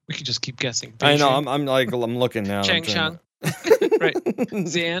right. We can just keep guessing. Beijing. I know. I'm looking now. Changshan. Right.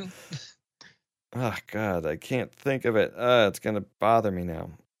 Xi'an. Oh, God. I can't think of it. It's going to bother me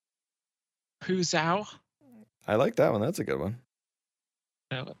now. Huzhou. I like that one. That's a good one.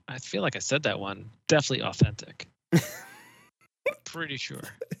 I feel like I said that one. Definitely authentic. Pretty sure.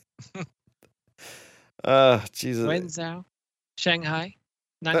 Jesus. Wenzhou, Shanghai,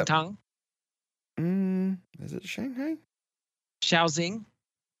 Nantong. Is it Shanghai? Shaoxing.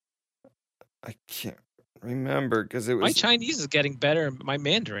 I can't remember because it was. My Chinese is getting better. My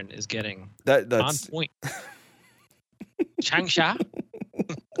Mandarin is getting that's on point. Changsha,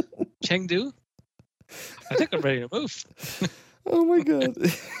 Chengdu. I think I'm ready to move. Oh my God.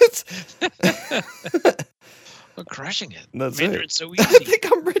 We're crushing it. That's Mandarin's so easy. I think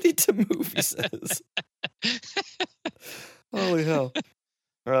I'm ready to move, he says. Holy hell.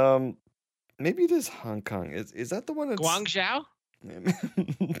 Maybe it is Hong Kong. Is that the one that's... Guangzhou?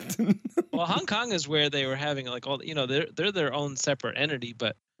 Well, Hong Kong is where they were having like all, they're their own separate entity,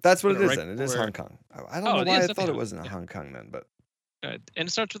 but... That's what it is then. It is Hong Kong. I don't know why I thought it wasn't Hong Kong then, but... And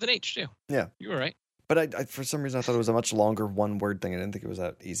it starts with an H, too. Yeah. You were right. But I for some reason, I thought it was a much longer one-word thing. I didn't think it was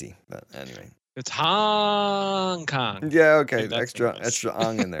that easy. But anyway. It's Hong Kong. Yeah, okay. Extra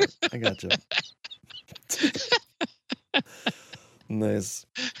ong in there. I got you. Nice.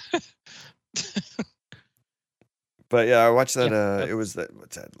 But yeah, I watched that. It was that.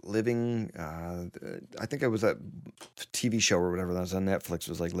 What's that? Living. I think it was that TV show or whatever that was on Netflix.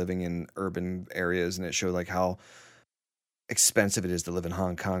 Was like living in urban areas, and it showed like how expensive it is to live in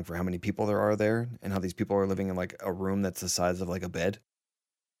Hong Kong for how many people there are there, and how these people are living in like a room that's the size of like a bed,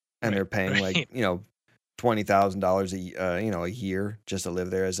 and they're paying like $20,000 a year just to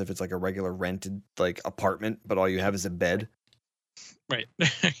live there, as if it's like a regular rented like apartment, but all you have is a bed. Right.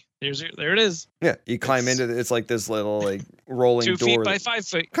 There it is. Yeah, you climb into it. It's like this little like rolling 2 door. 2 feet by 5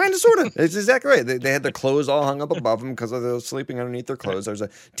 feet. Kind of, sort of. It's exactly right. They had their clothes all hung up above them because they were sleeping underneath their clothes. There's a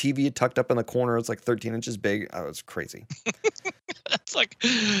TV tucked up in the corner. It's like 13 inches big. Oh, it's crazy. That's like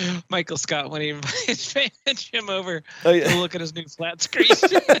Michael Scott when he invited Jim over Oh, yeah. to look at his new flat screen.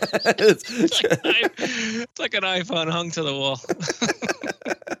 It's like an iPhone hung to the wall.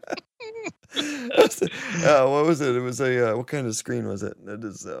 What was it? It was a what kind of screen was it? It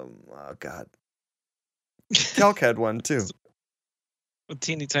is oh god. Calc had one too. A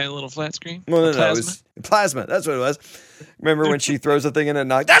teeny tiny little flat screen. No, it was plasma. That's what it was. Remember when she throws the thing in and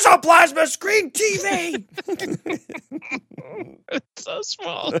knock? That's a plasma screen TV. It's so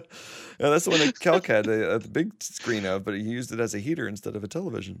small. Yeah, that's the one that Calc had a big screen of, but he used it as a heater instead of a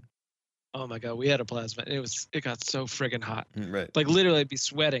television. Oh my god, we had a plasma. It got so friggin' hot. Right. Like literally, I'd be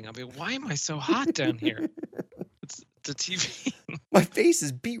sweating. I'd be, why am I so hot down here? It's the TV. My face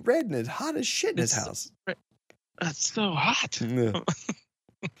is beet red and it's hot as shit in his house. That's so hot. Yeah.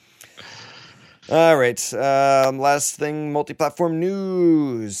 All right. Last thing, multi-platform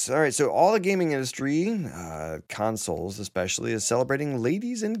news. All right. So all the gaming industry, consoles especially, is celebrating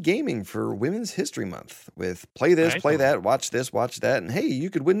ladies in gaming for Women's History Month with play this, play that, watch this, watch that. And hey,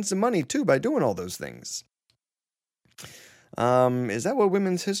 you could win some money too by doing all those things. Is that what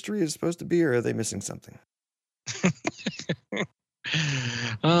women's history is supposed to be, or are they missing something?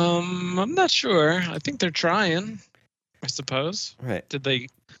 I'm not sure. I think they're trying, I suppose. Right. Did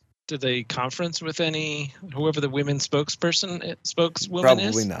they conference with whoever the women's spokeswoman Probably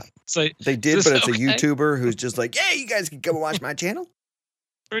is? not. So they did, but it's okay? a YouTuber who's just like, yeah, you guys can come and watch my channel.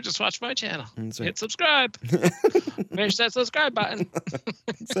 Or just watch my channel. That's right. Hit subscribe. Mash that subscribe button.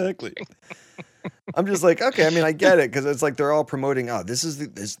 Exactly. I'm just like, okay, I mean, I get it, because it's like they're all promoting, oh, this is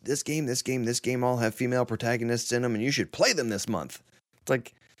this game all have female protagonists in them, and you should play them this month. It's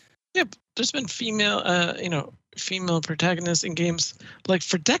like, yeah, there's been female protagonists in games like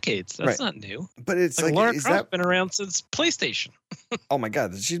for decades. That's not new. But it's like Lara is Croft's that been around since PlayStation? Oh my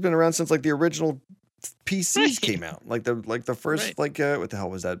god, she's been around since like the original PCs came out, like the first what the hell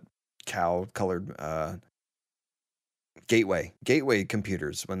was that cow colored gateway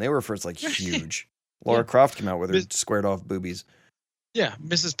computers when they were first like huge. Lara Croft came out with her squared off boobies. Yeah,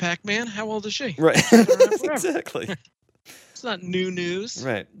 Mrs. Pac-Man. How old is she? Right. Exactly. It's not new news.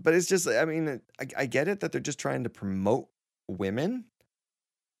 Right. But it's just, I mean, I get it that they're just trying to promote women,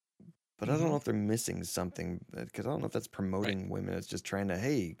 but I don't know if they're missing something, because I don't know if that's promoting women. It's just trying to,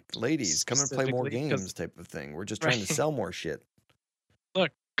 hey, ladies, come and play more games type of thing. We're just trying to sell more shit.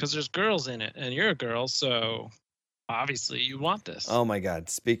 Look, because there's girls in it, and you're a girl, so obviously you want this. Oh my God.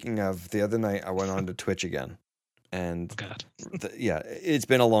 Speaking of, the other night I went on to Twitch again. And it's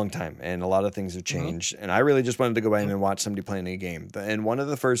been a long time, and a lot of things have changed. And I really just wanted to go in and watch somebody playing a game. And one of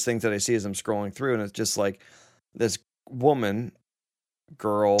the first things that I see as I'm scrolling through, and it's just like this titty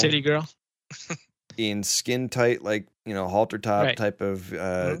girl, in skin tight, like, halter top type of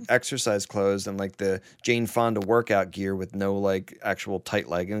exercise clothes, and like the Jane Fonda workout gear with no like actual tight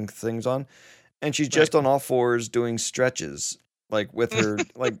legging things on. And she's just on all fours doing stretches, like with her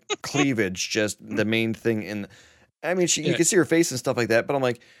like cleavage, just the main thing in. I mean, you can see her face and stuff like that, but I'm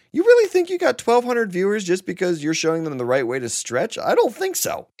like, you really think you got 1,200 viewers just because you're showing them the right way to stretch? I don't think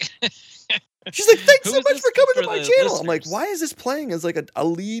so. She's like, thanks so much for coming to my channel. Listeners? I'm like, why is this playing as like a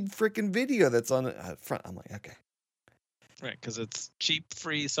lead freaking video that's on the front? I'm like, okay. Right, because it's cheap,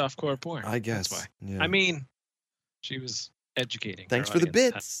 free, softcore porn. I guess. That's why. Yeah. I mean, she was educating. Thanks for the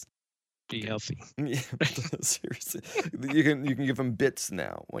bits. Be healthy. Yeah, seriously. You can give them bits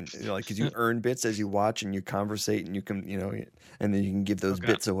now, when because you earn bits as you watch and you conversate, and you can and then you can give those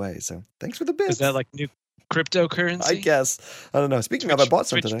bits away. So thanks for the bits. Is that like new cryptocurrency? I guess. I don't know. Speaking of, I bought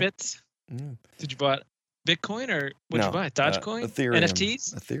some today. Bits? Yeah. Did you buy Bitcoin, or what did you buy? Dogecoin? Ethereum.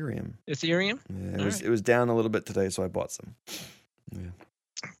 NFTs? Ethereum. Yeah, it was down a little bit today, so I bought some. Yeah.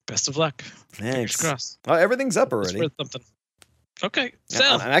 Best of luck. Thanks. Fingers crossed. Oh, everything's up already. It's worth something. Okay,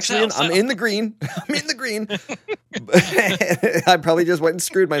 I'm actually I'm in the green. I'm in the green. I probably just went and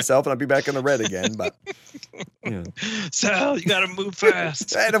screwed myself, and I'll be back in the red again. But Sal, you got to move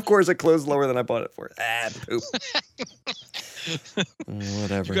fast. And of course, it closed lower than I bought it for. Poop.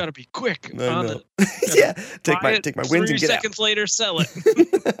 Whatever. You got to be quick. Yeah, take my wins and get 3 seconds later, sell it.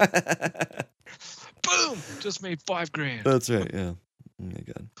 Boom! Just made $5,000. That's right. Yeah. Oh my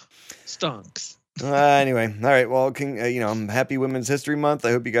God. Stunks. Anyway, all right. Well, I'm happy Women's History Month.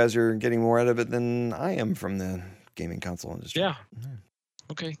 I hope you guys are getting more out of it than I am from the gaming console industry. Yeah.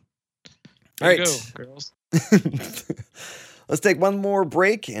 Okay. All right. Go, girls. Let's take one more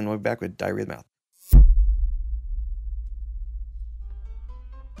break, and we'll be back with Diarrhea of the Mouth.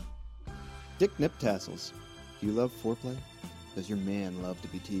 Dick Nip Tassels. Do you love foreplay? Does your man love to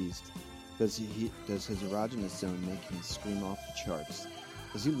be teased? Does his erogenous zone make him scream off the charts?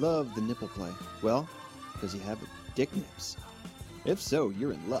 Does he love the nipple play? Well, does he have dick nips? If so,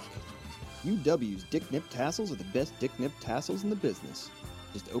 you're in luck. UW's Dick Nip Tassels are the best Dick Nip Tassels in the business.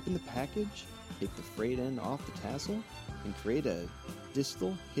 Just open the package, take the frayed end off the tassel, and create a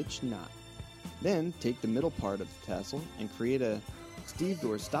distal hitch knot. Then take the middle part of the tassel and create a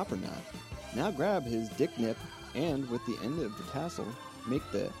stevedore stopper knot. Now grab his dick nip and with the end of the tassel, make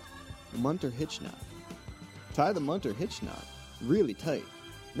the Munter hitch knot. Tie the Munter hitch knot really tight.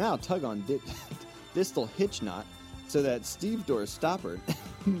 Now tug on distal hitch knot so that stevedore stopper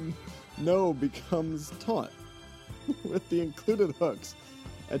no becomes taut with the included hooks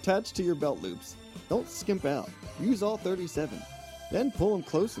attached to your belt loops. Don't skimp out. Use all 37. Then pull them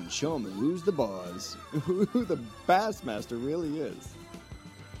close and show them who's the boss, who the Bassmaster really is.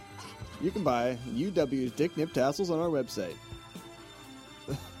 You can buy UW's Dick Nip Tassels on our website.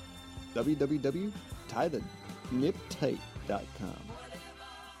 www.tietheniptight.com.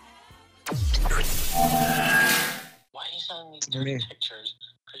 Why are you sending these dirty pictures?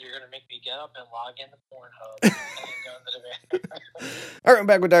 Because you're going to make me get up and log into Pornhub and then go into the All right, I'm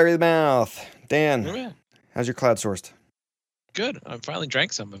back with Diarrhea of the Mouth. Dan, Yeah. how's your cloud sourced? Good. I finally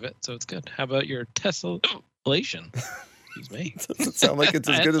drank some of it, so it's good. How about your tessellation? Excuse me. Doesn't sound like it's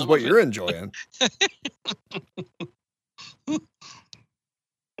as good as what you're enjoying.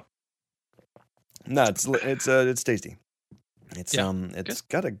 No, it's tasty. It's it's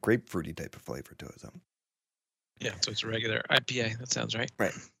got a grapefruity type of flavor to it. So. Yeah, so it's a regular IPA. That sounds right.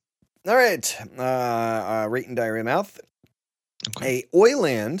 Right. All right. Rate and Diarrhea Mouth. Okay. A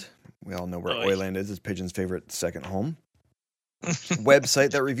Oiland. We all know where Oiland is. It's Pigeon's favorite second home.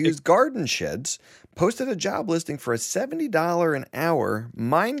 Website that reviews garden sheds posted a job listing for a $70 an hour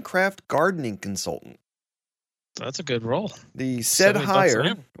Minecraft gardening consultant. That's a good role. The said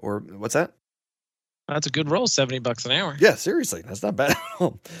hire, or what's that? That's a good role, $70 an hour. Yeah, seriously, that's not bad at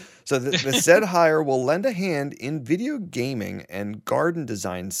all. So the said hire will lend a hand in video gaming and garden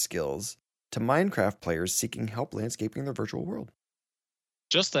design skills to Minecraft players seeking help landscaping their virtual world.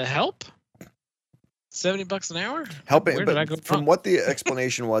 Just to help? $70 an hour? Helping, Where did I go from wrong? what the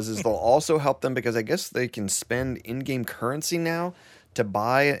explanation was, is they'll also help them because I guess they can spend in-game currency now to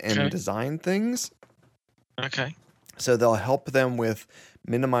buy and design things. Okay. So they'll help them with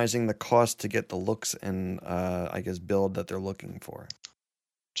minimizing the cost to get the looks and I guess build that they're looking for.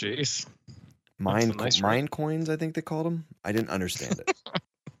 Jeez. Mine coins, I think they called them. I didn't understand it.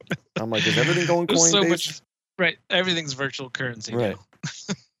 I'm like, is everything going coin so based? much, right. Everything's virtual currency right.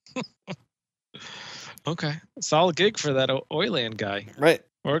 now. Okay. Solid gig for that Oiland guy. Right.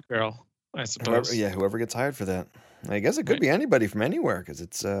 Or girl, I suppose. Whoever gets hired for that. I guess it could be anybody from anywhere because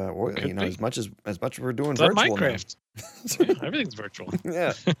it's oil. Could be. As much as we're doing It's virtual like Minecraft. Yeah, everything's virtual.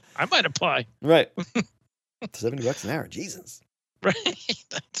 Yeah. I might apply. Right. $70 an hour. Jesus. Right.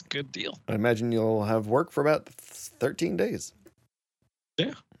 That's a good deal. I imagine you'll have work for about 13 days.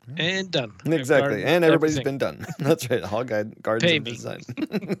 Yeah. And done. Exactly. And everybody's everything. been done. That's right. All gardens Pay and me. design.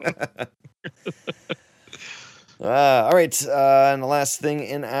 All right. And the last thing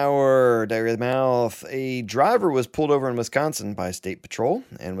in our Diarrhea of the Mouth, a driver was pulled over in Wisconsin by State Patrol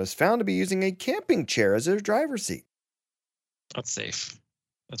and was found to be using a camping chair as their driver's seat. That's safe.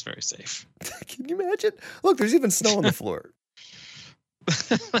 That's very safe. Can you imagine? Look, there's even snow on the floor.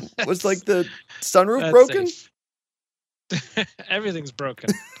 Was like the sunroof That's broken? safe. Everything's broken.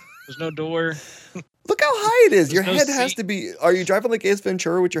 There's no door. Look how high it is. There's Your no head has seat. to be. Are you driving like Ace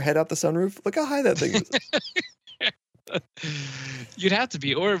Ventura with your head out the sunroof? Look how high that thing is. You'd have to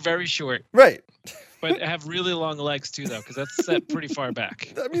be, or very short, Right. but have really long legs too, though, because that's set pretty far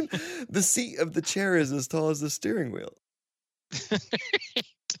back. I mean, the seat of the chair is as tall as the steering wheel.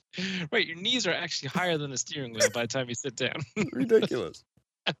 Right, your knees are actually higher than the steering wheel by the time you sit down. Ridiculous.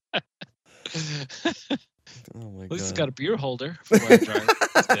 Oh my At least it's God. got a beer holder for when I drive.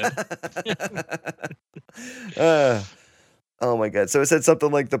 That's good. Oh my God. So it said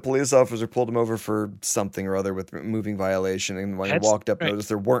something like the police officer pulled him over for something or other with moving violation. And when he walked up, noticed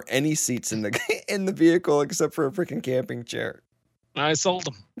there weren't any seats in the in the vehicle except for a freaking camping chair. I sold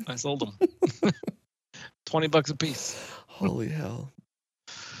them. $20 a piece. Holy hell.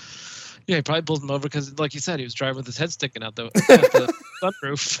 Yeah, he probably pulled him over because, like you said, he was driving with his head sticking out the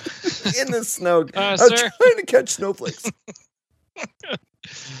sunroof. In the snow. I was Sir. trying to catch snowflakes.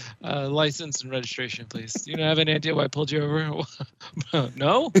 License and registration, please. Do you have any idea why I pulled you over?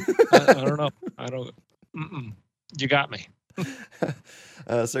 No? I don't know. I don't. Mm-mm. You got me.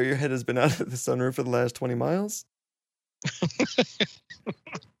 So your head has been out of the sunroof for the last 20 miles?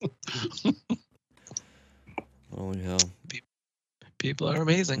 Holy hell. People are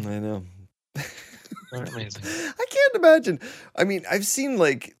amazing. I know. They're amazing. I can't imagine. I mean, I've seen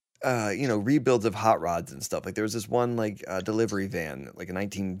like rebuilds of hot rods and stuff. Like there was this one like delivery van, like a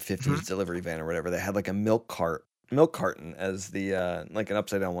 1950s delivery van or whatever. That had like a milk carton as the like an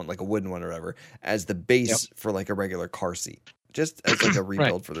upside down one, like a wooden one or whatever, as the base for like a regular car seat, just as like a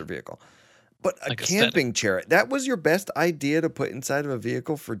rebuild for their vehicle. But a like camping chair, that was your best idea to put inside of a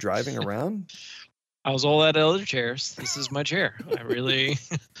vehicle for driving around? I was all out of other chairs. This is my chair.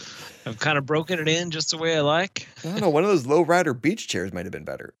 I've kind of broken it in just the way I like. I don't know. One of those low rider beach chairs might have been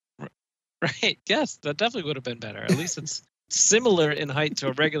better. Right. Yes, that definitely would have been better. At least it's similar in height to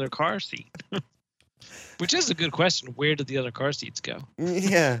a regular car seat. Which is a good question. Where did the other car seats go?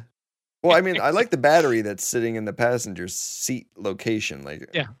 Yeah. Well, I mean, I like the battery that's sitting in the passenger seat location. Like,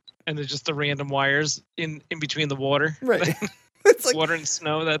 yeah. And there's just the random wires in between the water. Right. It's like water and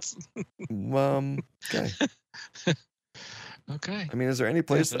snow. That's okay. Okay. I mean, is there any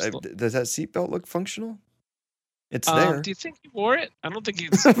place does that seatbelt look functional? It's there. Do you think he wore it? I don't think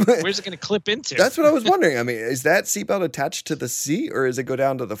he's. Where's it going to clip into? That's what I was wondering. I mean, is that seatbelt attached to the seat, or is it go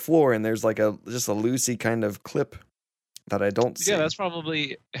down to the floor and there's like just a loosey kind of clip that I don't see? Yeah, that's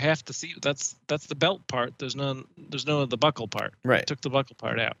probably half the seat. That's the belt part. There's no of the buckle part. Right. Took the buckle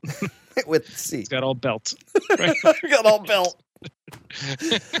part out. With the seat. It's got all belt. Right? got all belt.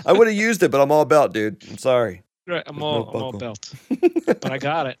 I would have used it, but I'm all belt, dude. I'm sorry. Right, I'm all belt. But I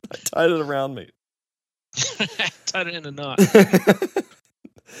got it. I tied it around me. Tied it in a knot.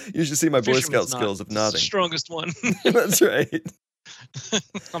 You should see my Boy Scout skills of knotting. Strongest one. That's right.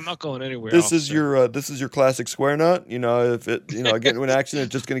 I'm not going anywhere. This is your classic square knot. You know, if it I get into an accident,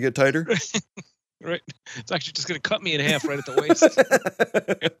 it's just going to get tighter. Right. It's actually just going to cut me in half right at the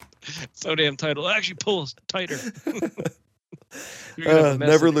waist. So damn tight. It'll actually pull tighter.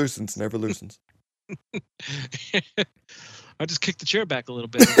 Never loosens. Never loosens. I just kicked the chair back a little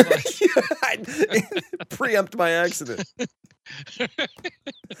bit. Preempt my accident.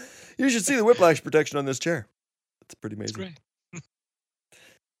 You should see the whiplash protection on this chair. It's pretty amazing. That's great.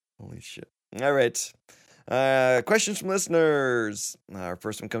 Holy shit. All right. Questions from listeners. Our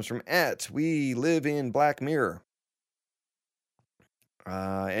first one comes from We Live in Black Mirror.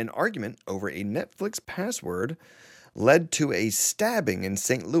 An argument over a Netflix password led to a stabbing in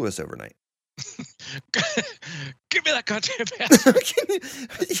St. Louis overnight. Give me that goddamn password.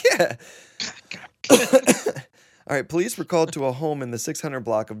 Yeah. All right. Police were called to a home in the 600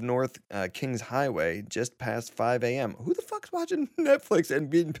 block of North Kings Highway just past 5 a.m. Who the fuck's watching Netflix and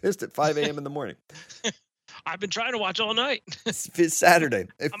being pissed at 5 a.m. in the morning? I've been trying to watch all night. It's Saturday.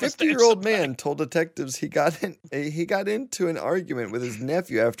 A 50-year-old man told detectives he got into an argument with his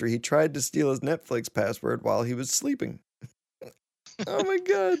nephew after he tried to steal his Netflix password while he was sleeping. Oh my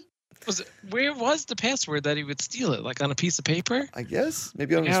god. Where was the password that he would steal it? Like on a piece of paper? I guess.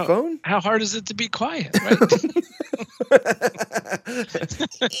 Maybe on his phone? How hard is it to be quiet, right?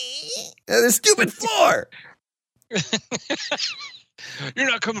 The stupid floor! You're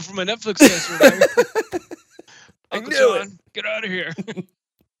not coming from a Netflix password. Uncle John, get out of here.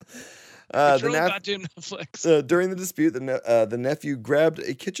 Goddamn Netflix. During the dispute, the nephew grabbed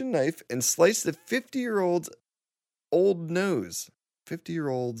a kitchen knife and sliced the 50-year-old's old nose.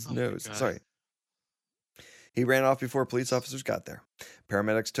 50-year-old's nose. Sorry. He ran off before police officers got there.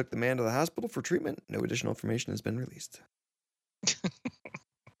 Paramedics took the man to the hospital for treatment. No additional information has been released.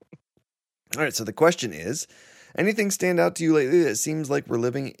 All right, so the question is, anything stand out to you lately that seems like we're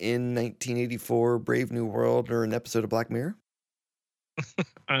living in 1984, Brave New World, or an episode of Black Mirror?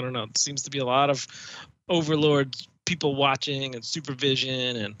 I don't know. It seems to be a lot of overlords, people watching and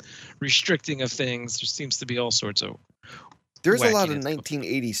supervision and restricting of things. There seems to be all sorts of There's a lot of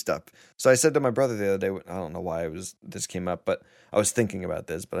 1980 stuff. So I said to my brother the other day, I don't know why this came up, but I was thinking about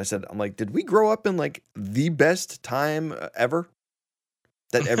this. But I'm like, did we grow up in like the best time ever?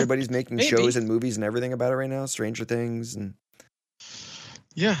 That everybody's making shows and movies and everything about it right now, Stranger Things and.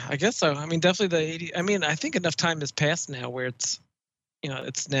 Yeah, I guess so. I mean, definitely the 80s. I mean, I think enough time has passed now where it's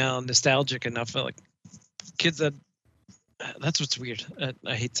now nostalgic enough for like kids that. That's what's weird.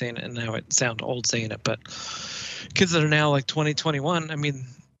 I hate saying it, and now it sounds old saying it, but kids that are now like 20, 21, I mean,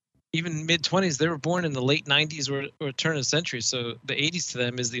 even mid-20s, they were born in the late 90s or turn of the century, so the 80s to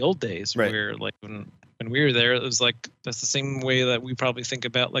them is the old days, right? Where like when we were there, it was like that's the same way that we probably think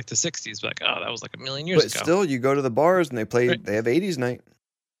about like the 60s, like, oh, that was like a million years ago. But still, you go to the bars and they have 80s night.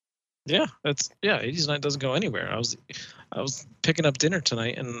 Yeah, 89 doesn't go anywhere. I was picking up dinner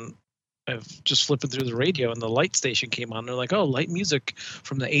tonight, and I was just flipping through the radio, and the light station came on. They're like, "Oh, light music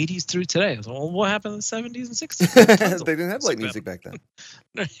from the 80s through today." I was like, "Well, what happened in the 70s and 60s?" They didn't have light music back then.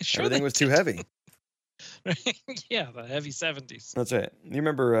 Sure, Everything was too heavy. Yeah, the heavy 70s. That's right. You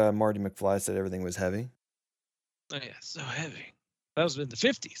remember Marty McFly said everything was heavy? Oh yeah, so heavy. That was in the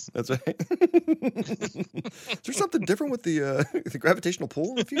 50s. That's right. Is there something different with the gravitational pull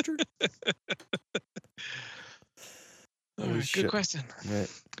in the future? All right, shit. good question. Right.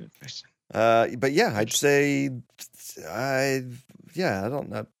 Good question. But yeah, I'd say, I don't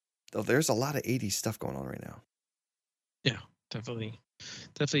know. Oh, there's a lot of 80s stuff going on right now. Yeah, definitely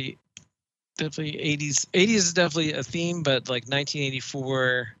 80s. 80s is definitely a theme, but like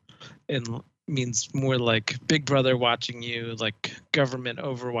 1984 and means more like Big Brother watching you, like government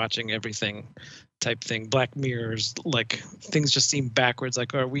overwatching everything type thing. Black Mirrors, like things just seem backwards.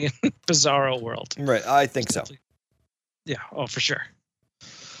 Like, are we in Bizarro world? Right, I think so. Yeah, oh, for sure.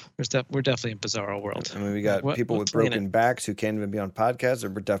 We're definitely in Bizarro world. I mean, we got people with broken backs who can't even be on podcasts, or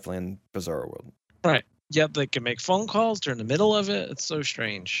we're definitely in Bizarro world. Right. Yeah, they can make phone calls during the middle of it. It's so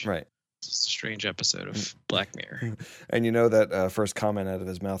strange. Right. It's a strange episode of Black Mirror. And you know that first comment out of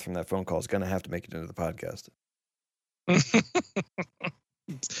his mouth from that phone call is going to have to make it into the podcast. It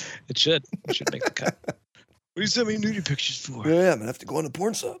should. It should make the cut. What do you send me nudie pictures for? Yeah, I'm going to have to go on to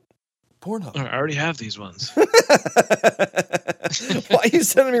Pornhub. I already have these ones. Why are you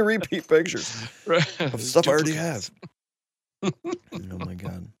sending me repeat pictures of stuff I already have? Oh, my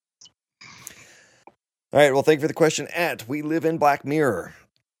God. All right, well, thank you for the question at We Live in Black Mirror.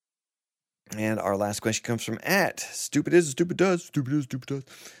 And our last question comes from at Stupid is, stupid does, stupid is, stupid does.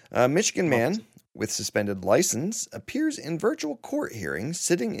 Michigan man with suspended license appears in virtual court hearing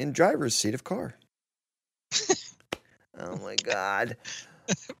sitting in driver's seat of car. Oh, my God.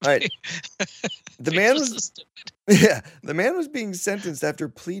 All right. The man was being sentenced after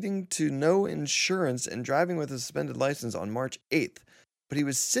pleading to no insurance and driving with a suspended license on March 8th, but he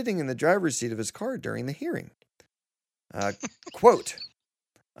was sitting in the driver's seat of his car during the hearing. Quote,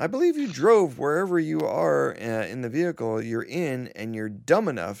 I believe you drove wherever you are in the vehicle you're in, and you're dumb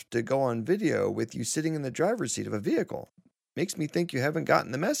enough to go on video with you sitting in the driver's seat of a vehicle. Makes me think you haven't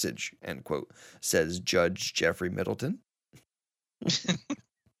gotten the message, end quote, says Judge Jeffrey Middleton.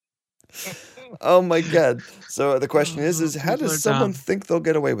 Oh my God. So the question is how does someone think they'll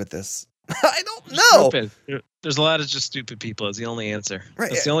get away with this? I don't know. Stupid. There's a lot of just stupid people is the only answer.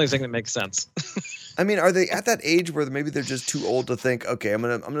 Right. That's the only thing that makes sense. I mean, are they at that age where maybe they're just too old to think, okay, I'm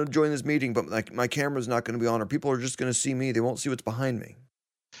gonna join this meeting, but like my camera's not gonna be on, or people are just gonna see me. They won't see what's behind me.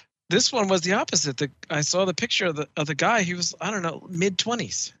 This one was the opposite. I saw the picture of the guy. He was, I don't know,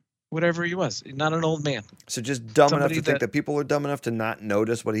 mid-20s, whatever he was. Not an old man. So just dumb enough to think that people are dumb enough to not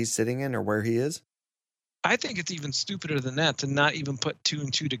notice what he's sitting in or where he is? I think it's even stupider than that to not even put two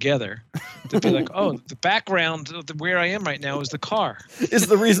and two together. To be like, oh, the background of where I am right now is the car. Is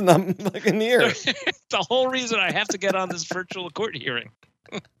the reason I'm like in here. The whole reason I have to get on this virtual court hearing.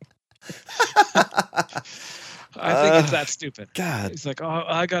 I think it's that stupid. God. It's like, oh,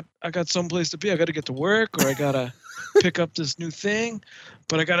 I got someplace to be. I got to get to work, or I got to pick up this new thing,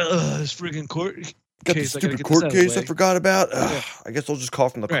 but I got to this friggin' court got case. The stupid court case I forgot about. Yeah. I guess I'll just call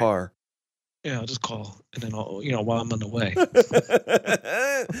from the car. Yeah, I'll just call, and then I'll, while I'm on the way.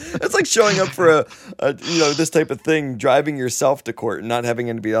 It's like showing up for a this type of thing, driving yourself to court and not having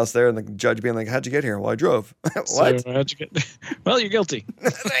anybody else there, and the judge being like, "How'd you get here?" Well, I drove. What? So, how'd you get? Well, you're guilty.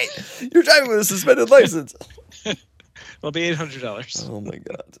 Right. You're driving with a suspended license. It'll be $800. Oh my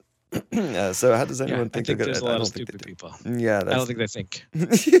God. So how does anyone think there's a lot of stupid people? Yeah, I don't think they think.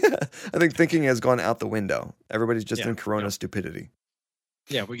 Yeah, I think thinking has gone out the window. Everybody's just in Corona stupidity.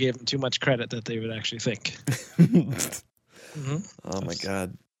 Yeah, we gave them too much credit that they would actually think. Oh my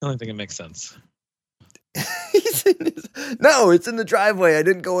God. I don't think it makes sense. No, it's in the driveway. I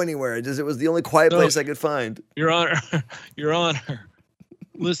didn't go anywhere. It was the only quiet place I could find. Your Honor.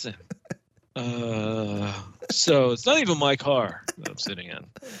 Listen. So it's not even my car that I'm sitting in,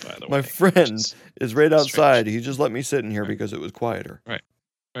 by the way. My friend is right outside. He just let me sit in here because it was quieter. Right.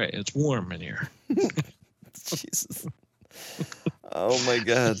 It's warm in here. Jesus. Oh my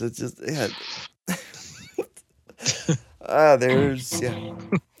God. It's just, yeah. There's,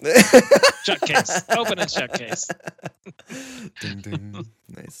 Shut case. Open and shut case. Ding, ding.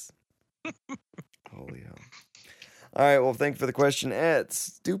 Nice. Holy hell. All right. Well, thank you for the question.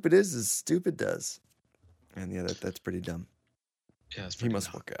 Stupid is as stupid does. And yeah, that's pretty dumb. Yeah, he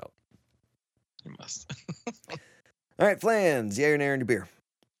must work out. He must. All right, Flans. Yeah, you're narrowing your beer.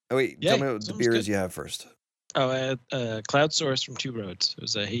 Oh, wait. Tell me what the beers you have first. Oh, I had Cloud Source from Two Roads. It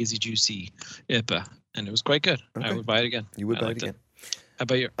was a hazy, juicy IPA, and it was quite good. Okay. I would buy it again. You would buy it again. How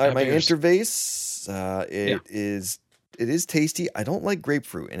about your? All right, my yours? Intervase, it is tasty. I don't like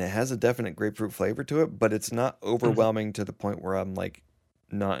grapefruit, and it has a definite grapefruit flavor to it, but it's not overwhelming to the point where I'm like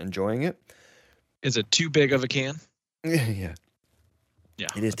not enjoying it. Is it too big of a can? Yeah. Yeah,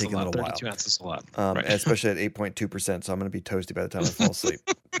 it is taking a little while. 32 ounces is a lot. Right. Especially at 8.2%, so I'm going to be toasty by the time I fall asleep.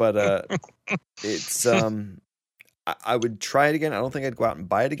 But it's I would try it again. I don't think I'd go out and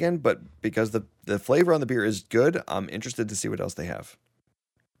buy it again, but because the flavor on the beer is good, I'm interested to see what else they have.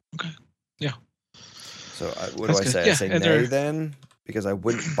 Okay. Yeah. So what That's do I good. say? Yeah, I say and nay then, because I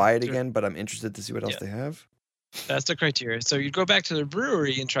wouldn't buy it Sure. again, but I'm interested to see what else they have. That's the criteria. So you'd go back to the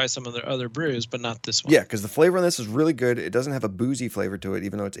brewery and try some of their other brews, but not this one. Yeah, because the flavor on this is really good. It doesn't have a boozy flavor to it,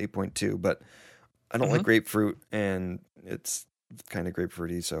 even though it's 8.2. But I don't like grapefruit, and it's kind of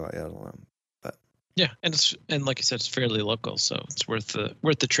grapefruity, so I don't know. But Yeah, and like you said, it's fairly local, so it's worth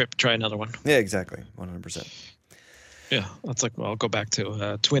the trip. Try another one. yeah, exactly, 100%. Yeah, that's like, well, I'll go back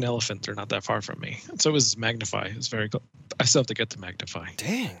to Twin Elephant. They're not that far from me. And so is Magnify. It's very cool. I still have to get to Magnify.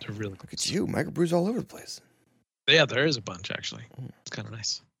 Dang, They're really look at you, microbrews all over the place. Yeah, there is a bunch actually. It's kind of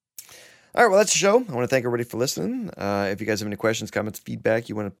nice. All right, well, that's the show. I want to thank everybody for listening. If you guys have any questions, comments, feedback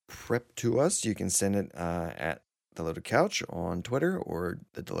you want to prep to us, you can send it at The Loaded Couch on Twitter, or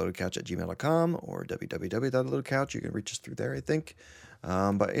the deloadedcouch@gmail.com, or www.theloadedcouch. You can reach us through there, I think.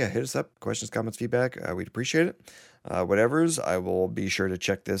 But yeah, hit us up. Questions, comments, feedback. We'd appreciate it. Whatever's, I will be sure to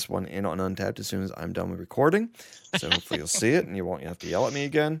check this one in on Untapped as soon as I'm done with recording. So hopefully you'll see it and you won't have to yell at me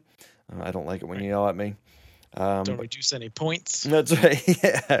again. I don't like it when you yell at me. Don't reduce any points. That's right.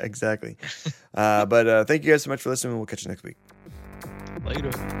 Yeah, exactly. But thank you guys so much for listening. We'll catch you next week. Later.